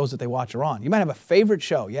their shows that they watch are on. You might have a favorite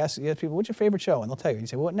show. Yes, people, what's your favorite show? And they'll tell you. You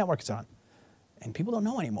say, well, what network is it on? And people don't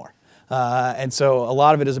know anymore. And so a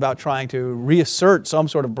lot of it is about trying to reassert some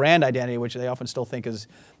sort of brand identity, which they often still think is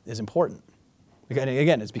important.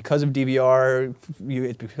 Again, it's because of DVR,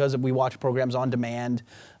 it's because we watch programs on demand,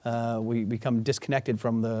 we become disconnected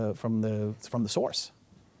from the source.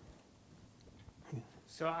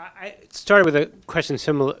 So I started with a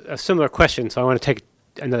similar question, so I want to take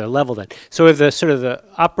another level then. So if the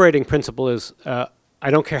operating principle is I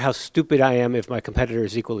don't care how stupid I am if my competitor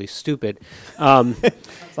is equally stupid. As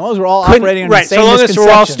long as we're all operating under the same so long as we're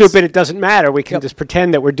all misconceptions. stupid, it doesn't matter. We can just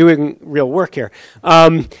pretend that we're doing real work here.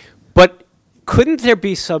 But couldn't there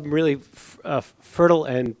be some really fertile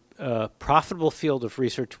and profitable field of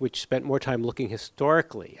research which spent more time looking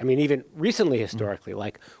historically? I mean, even recently historically,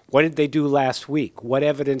 like what did they do last week? What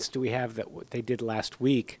evidence do we have that what they did last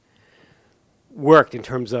week worked in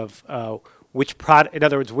terms of which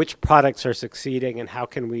products are succeeding, and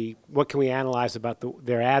what can we analyze about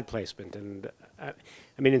their ad placement? And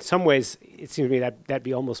I I mean, in some ways, it seems to me that that'd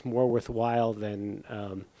be almost more worthwhile than.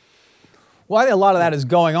 Well, I think a lot of that is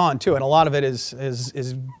going on too, and a lot of it is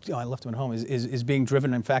I left them at home is being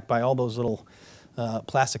driven, in fact, by all those little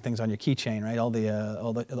plastic things on your keychain, right? All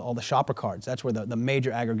the shopper cards. That's where the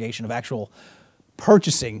major aggregation of actual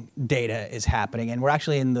purchasing data is happening, and we're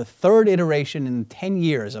actually in the third iteration in 10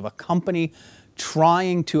 years of a company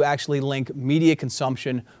trying to actually link media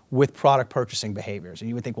consumption with product purchasing behaviors. And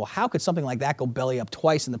you would think, well, how could something like that go belly up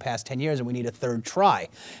twice in the past 10 years and we need a third try?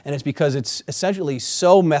 And it's because it's essentially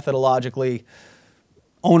so methodologically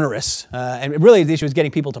onerous, and really the issue is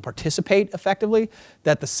getting people to participate effectively,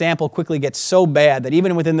 that the sample quickly gets so bad that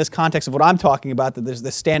even within this context of what I'm talking about, that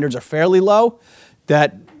the standards are fairly low,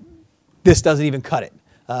 that this doesn't even cut it.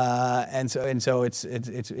 And so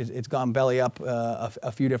it's gone belly up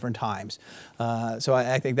a few different times. So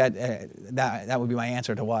I think that would be my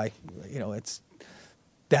answer to why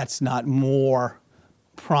that's not more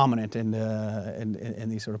prominent in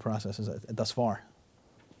these sort of processes thus far.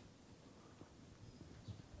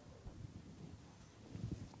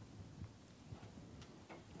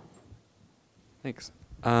 Thanks.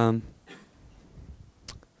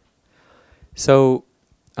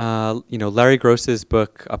 Larry Gross's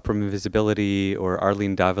book, Up From Invisibility, or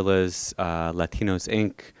Arlene Davila's Latinos,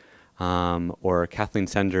 Inc., or Kathleen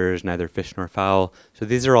Sender's Neither Fish Nor Fowl. So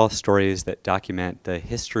these are all stories that document the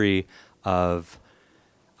history of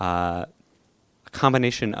a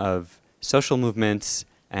combination of social movements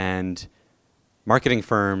and marketing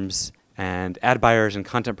firms and ad buyers and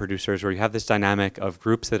content producers, where you have this dynamic of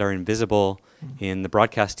groups that are invisible in the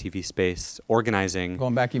broadcast TV space, organizing.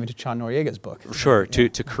 Going back even to Chan Noriega's book. Sure,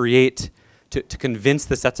 to create, to convince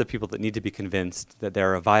the sets of people that need to be convinced that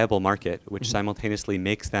they're a viable market, which simultaneously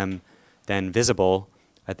makes them then visible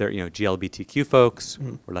at their, GLBTQ folks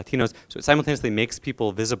or Latinos. So it simultaneously makes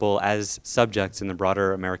people visible as subjects in the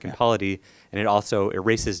broader American polity, and it also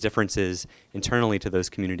erases differences internally to those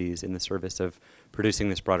communities in the service of producing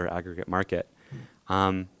this broader aggregate market.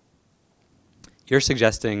 You're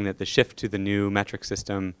suggesting that the shift to the new metric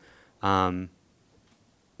system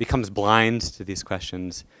becomes blind to these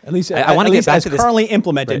questions. At least, I want to get back to this. Currently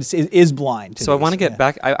implemented, is blind to So these. I want to get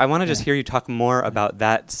back. I want to just hear you talk more about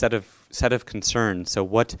that set of concerns. So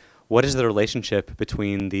what is the relationship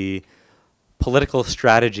between the political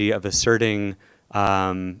strategy of asserting,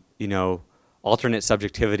 alternate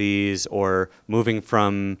subjectivities, or moving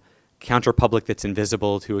from counterpublic that's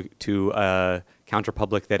invisible to a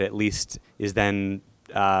counterpublic that at least is then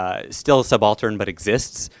still subaltern but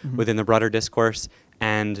exists within the broader discourse,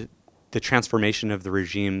 and the transformation of the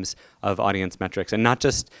regimes of audience metrics, and not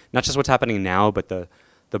just what's happening now, but the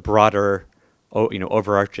broader,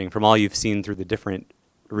 overarching from all you've seen through the different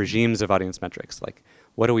regimes of audience metrics. Like,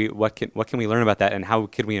 what can we learn about that, and how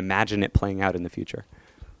can we imagine it playing out in the future?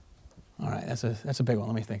 All right, that's a big one.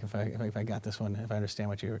 Let me think if I got this one, if I understand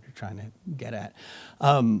what you're trying to get at.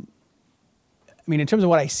 In terms of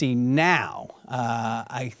what I see now,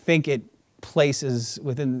 I think it places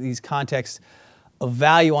within these contexts a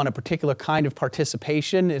value on a particular kind of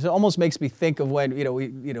participation. It almost makes me think of when,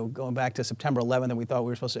 going back to September 11th, and we thought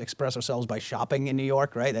we were supposed to express ourselves by shopping in New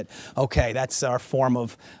York, right? That, okay, that's our form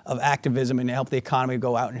of activism and help the economy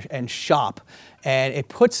go out and shop. And it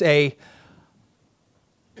puts a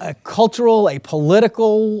cultural, a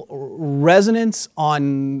political resonance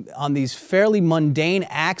on these fairly mundane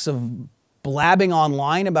acts of blabbing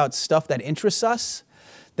online about stuff that interests us,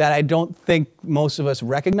 that I don't think most of us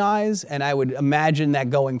recognize. And I would imagine that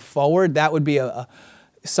going forward, that would be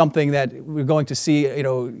something that we're going to see,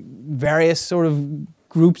 various sort of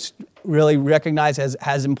groups really recognize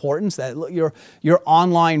as importance. That your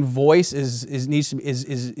online voice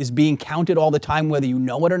is being counted all the time, whether you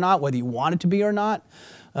know it or not, whether you want it to be or not.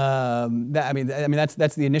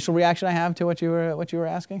 That's the initial reaction I have to what you were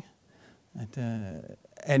asking.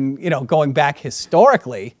 And going back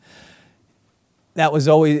historically, that was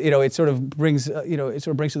always, it sort of brings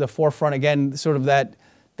to the forefront again sort of that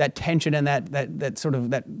tension and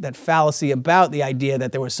that fallacy about the idea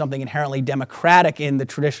that there was something inherently democratic in the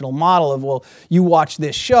traditional model of, well, you watch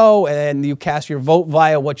this show and you cast your vote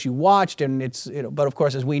via what you watched, and it's, but of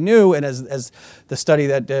course, as we knew, and as the study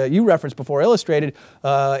that you referenced before illustrated,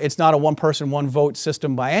 it's not a one person, one vote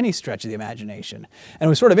system by any stretch of the imagination. And it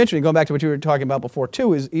was sort of interesting, going back to what you were talking about before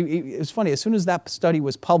too, it's funny, as soon as that study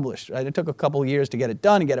was published, right, it took a couple of years to get it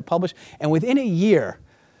done and get it published, and within a year,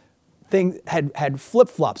 thing had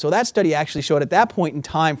flip-flopped. So that study actually showed at that point in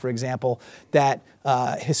time, for example, that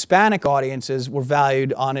Hispanic audiences were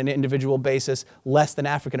valued on an individual basis less than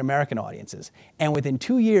African-American audiences. And within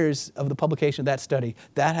 2 years of the publication of that study,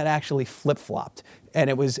 that had actually flip-flopped. And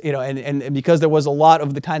it was, and because there was a lot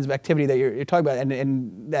of the kinds of activity that you're talking about,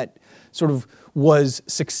 and that sort of was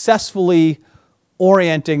successfully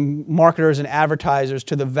orienting marketers and advertisers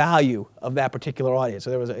to the value of that particular audience.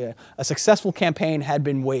 So there was a successful campaign had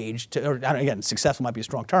been waged, or again, successful might be a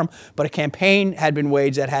strong term, but a campaign had been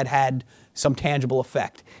waged that had some tangible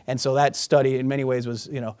effect. And so that study in many ways was,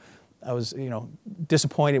 I was,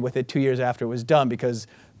 disappointed with it 2 years after it was done, because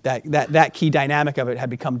that key dynamic of it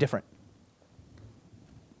had become different.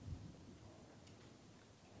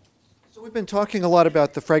 So we've been talking a lot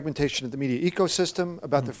about the fragmentation of the media ecosystem,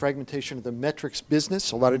 about the fragmentation of the metrics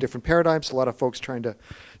business, a lot of different paradigms, a lot of folks trying to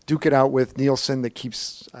duke it out with Nielsen that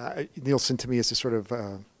keeps, Nielsen to me is a sort of,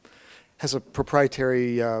 has a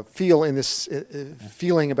proprietary feel in this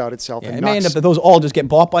feeling about itself. Yeah, and it may end knocks- up that those all just get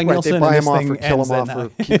bought by Nielsen. Right, they buy and them this off or thing kill ends them then,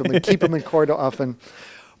 off or keep them in court often.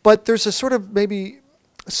 But there's a sort of maybe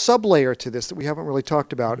sub-layer to this that we haven't really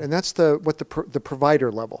talked about, and that's the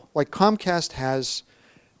provider level. Like Comcast has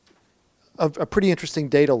a pretty interesting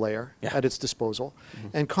data layer at its disposal,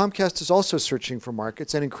 and Comcast is also searching for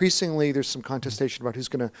markets, and increasingly there's some contestation about who's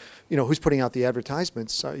going to, who's putting out the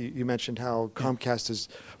advertisements. You mentioned how Comcast is,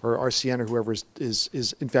 or RCN or whoever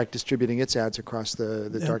is in fact distributing its ads across the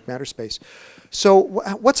dark matter space. So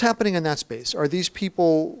what's happening in that space? Are these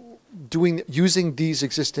people using these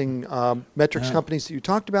existing metrics companies that you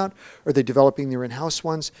talked about? Are they developing their in-house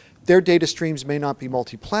ones? Their data streams may not be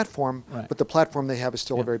multi-platform, but the platform they have is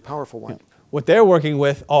still a very powerful one. What they're working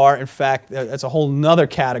with are, in fact, that's a whole nother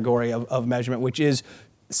category of measurement, which is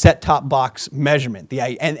set-top box measurement.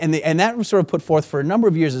 And that was sort of put forth for a number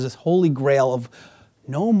of years as this holy grail of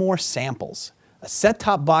no more samples. A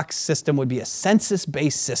set-top box system would be a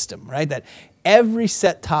census-based system, right? That every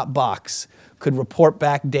set-top box could report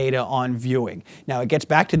back data on viewing. Now, it gets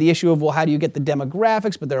back to the issue of, well, how do you get the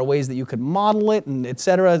demographics? But there are ways that you could model it, and et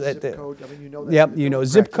cetera. Zip code, I mean, you know that. Yep,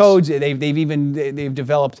 zip codes. They've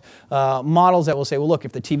developed models that will say, well, look,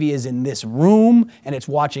 if the TV is in this room and it's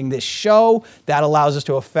watching this show, that allows us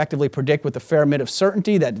to effectively predict with a fair bit of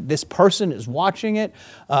certainty that this person is watching it.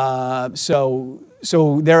 So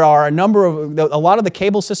there are a lot of the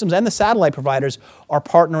cable systems and the satellite providers are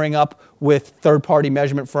partnering up with third-party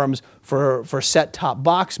measurement firms for set-top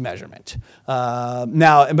box measurement. And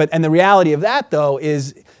the reality of that, though,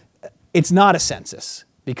 is it's not a census,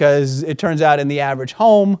 because it turns out in the average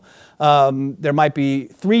home, there might be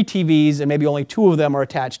 3 TVs and maybe only 2 of them are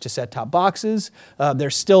attached to set-top boxes.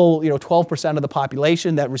 There's still 12% of the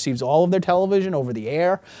population that receives all of their television over the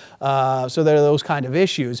air. So there are those kind of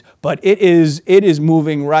issues. But it is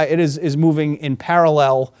moving right. It is moving in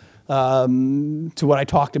parallel to what I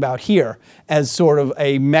talked about here as sort of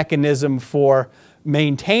a mechanism for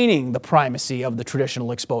maintaining the primacy of the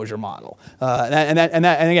traditional exposure model, and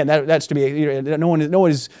again, that's to be,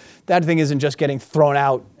 that thing isn't just getting thrown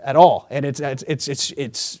out at all, and it's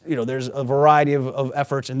there's a variety of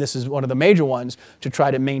efforts, and this is one of the major ones to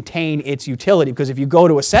try to maintain its utility, because if you go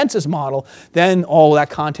to a census model, then all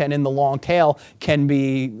that content in the long tail can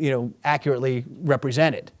be accurately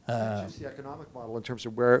represented. Just the economic model in terms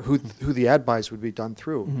of who the ad buys would be done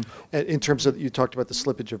through. In terms of, you talked about the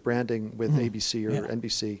slippage of branding with ABC or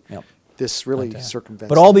NBC. Yep. This really circumvents.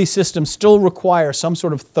 But all these systems still require some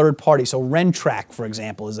sort of third party. So Rentrack, for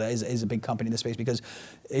example, is a big company in this space, because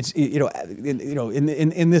it's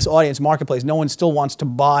in this audience marketplace, no one still wants to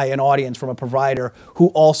buy an audience from a provider who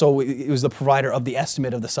also is the provider of the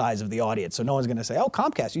estimate of the size of the audience. So no one's going to say, "Oh,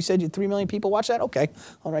 Comcast, you said 3 million people watch that? Okay,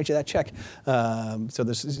 I'll write you that check." So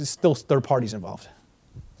there's still third parties involved.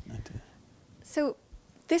 So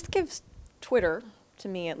this gives Twitter, to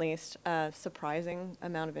me at least, a surprising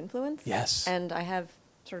amount of influence. Yes. And I have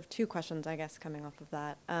sort of 2 questions, I guess, coming off of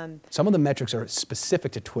that. Some of the metrics are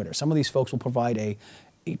specific to Twitter. Some of these folks will provide a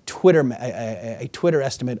Twitter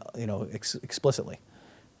estimate, explicitly.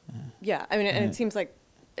 Yeah, I mean, and it seems like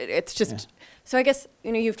it's just. So I guess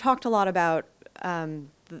you've talked a lot about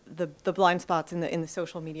the blind spots in the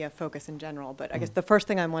social media focus in general, but I guess the first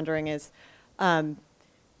thing I'm wondering is.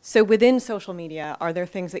 So within social media, are there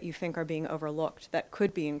things that you think are being overlooked that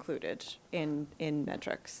could be included in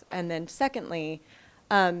metrics? And then secondly,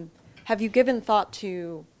 have you given thought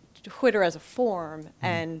to Twitter as a form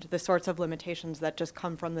and the sorts of limitations that just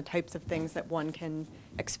come from the types of things that one can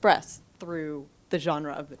express through the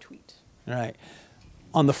genre of the tweet? All right.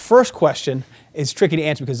 On the first question, it's tricky to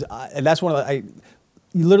answer, because that's one of the,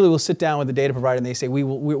 you literally will sit down with the data provider and they say,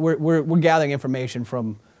 we're gathering information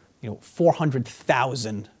from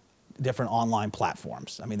 400,000 different online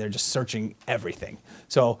platforms. I mean, they're just searching everything.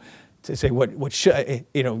 So to say what should, I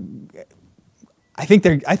think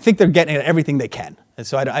they're getting at everything they can. And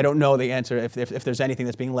so I don't know the answer if there's anything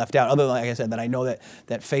that's being left out, other than, like I said, that I know that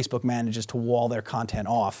Facebook manages to wall their content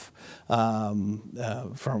off from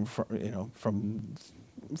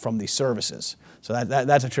these services. So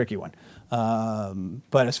that's a tricky one.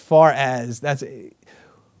 But as far as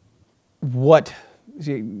what.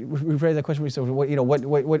 Rephrase that question. So what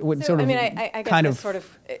sort of? I mean, I guess kind this of sort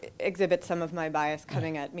of exhibits some of my bias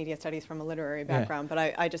coming at media studies from a literary background, but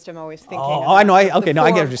I just am always thinking. Oh, I know. I get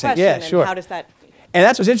what you're saying. Yeah, sure. How does that? And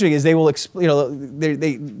that's what's interesting is they will,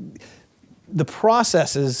 the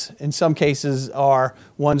processes in some cases are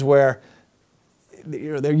ones where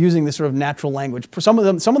they're using this sort of natural language. Some of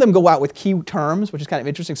them go out with key terms, which is kind of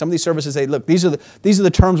interesting. Some of these services say, look, these are the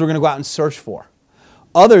terms we're going to go out and search for.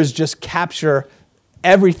 Others just capture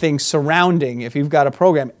everything surrounding, if you've got a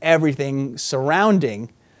program, everything surrounding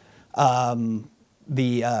the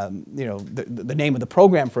name of the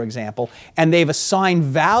program, for example, and they've assigned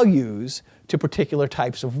values to particular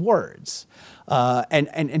types of words.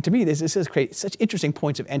 And to me, this has created such interesting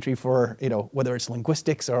points of entry for, whether it's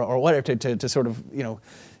linguistics or whatever, to sort of,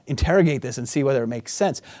 interrogate this and see whether it makes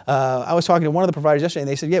sense. I was talking to one of the providers yesterday, and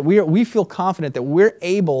they said, yeah, we feel confident that we're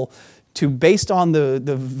able to, based on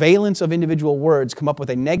the valence of individual words, come up with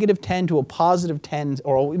a -10 to a +10,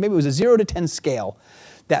 or maybe it was a 0 to 10 scale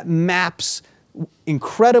that maps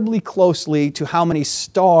incredibly closely to how many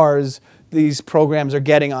stars these programs are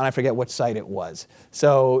getting on, I forget what site it was.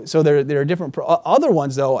 So there are different, other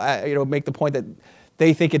ones though, make the point that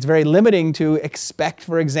they think it's very limiting to expect,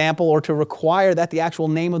 for example, or to require that the actual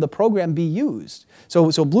name of the program be used. So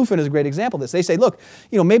Bluefin is a great example of this. They say, look,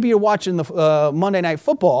 maybe you're watching the Monday Night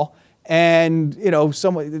Football, and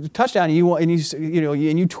someone touchdown, and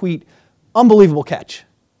you tweet, unbelievable catch.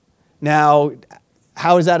 Now,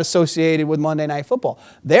 how is that associated with Monday Night Football?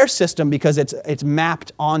 Their system, because it's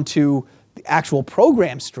mapped onto the actual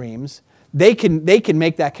program streams, they can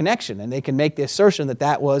make that connection, and they can make the assertion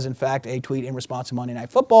that was in fact a tweet in response to Monday Night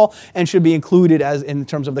Football and should be included as in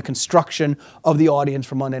terms of the construction of the audience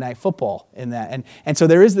for Monday Night Football in that. And so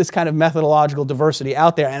there is this kind of methodological diversity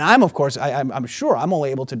out there. And I'm, of course, I'm sure I'm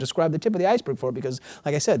only able to describe the tip of the iceberg for it because,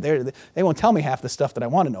 like I said, they won't tell me half the stuff that I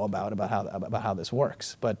want to know about how this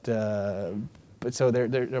works. But so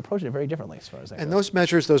they're approaching it very differently as far as that goes. And those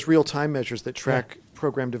measures, those real-time measures that track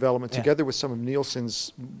program development, together with some of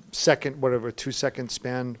Nielsen's 2-second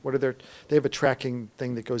span, they have a tracking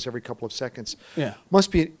thing that goes every couple of seconds. Yeah. Must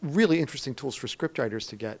be really interesting tools for script writers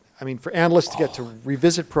to get. I mean, for analysts to get to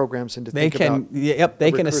revisit programs and to think about.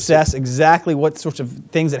 They can assess exactly what sorts of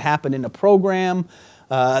things that happen in a program.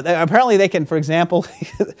 Apparently, they can, for example,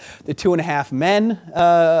 the 2.5 Men.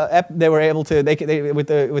 They were able to.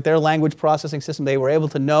 With their language processing system, they were able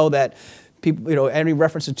to know that people, any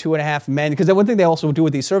reference to 2.5 Men. Because one thing they also do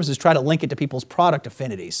with these services is try to link it to people's product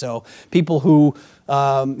affinities. So people who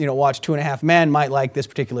watch 2.5 Men might like this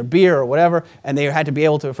particular beer or whatever, and they had to be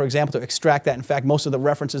able to, for example, to extract that. In fact, most of the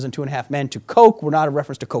references in 2.5 Men to Coke were not a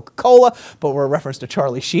reference to Coca-Cola, but were a reference to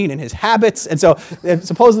Charlie Sheen and his habits. And so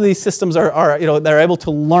supposedly these systems are they're able to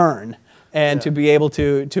learn and to be able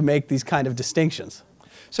to make these kind of distinctions.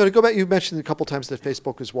 So to go back, you mentioned a couple times that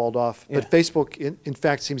Facebook is walled off, but Facebook, in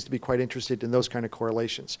fact, seems to be quite interested in those kind of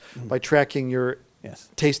correlations by tracking your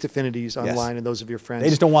taste affinities online and those of your friends. They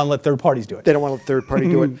just don't want to let third parties do it. They don't want to let third party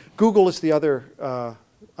do it. Google is the other,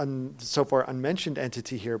 so far unmentioned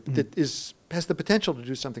entity here that has the potential to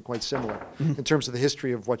do something quite similar in terms of the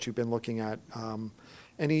history of what you've been looking at.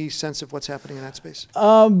 Any sense of what's happening in that space?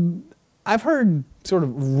 I've heard sort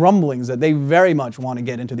of rumblings that they very much want to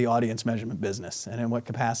get into the audience measurement business, and in what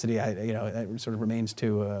capacity, it sort of remains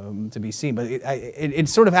to be seen. But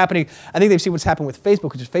it's sort of happening. I think they've seen what's happened with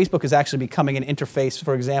Facebook, which is Facebook is actually becoming an interface.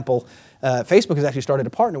 For example, Facebook has actually started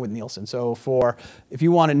to partner with Nielsen. So if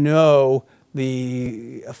you want to know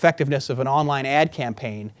the effectiveness of an online ad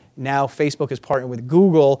campaign, now Facebook is partnering with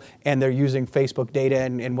Google, and they're using Facebook data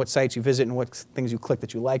and what sites you visit and what things you click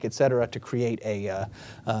that you like, et cetera, to create a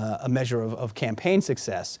measure of campaign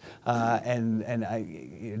success.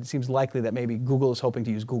 It seems likely that maybe Google is hoping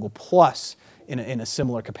to use Google Plus in a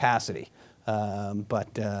similar capacity. But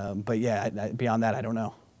yeah, beyond that, I don't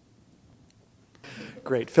know.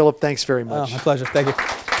 Great. Philip, thanks very much. Oh, my pleasure. Thank you.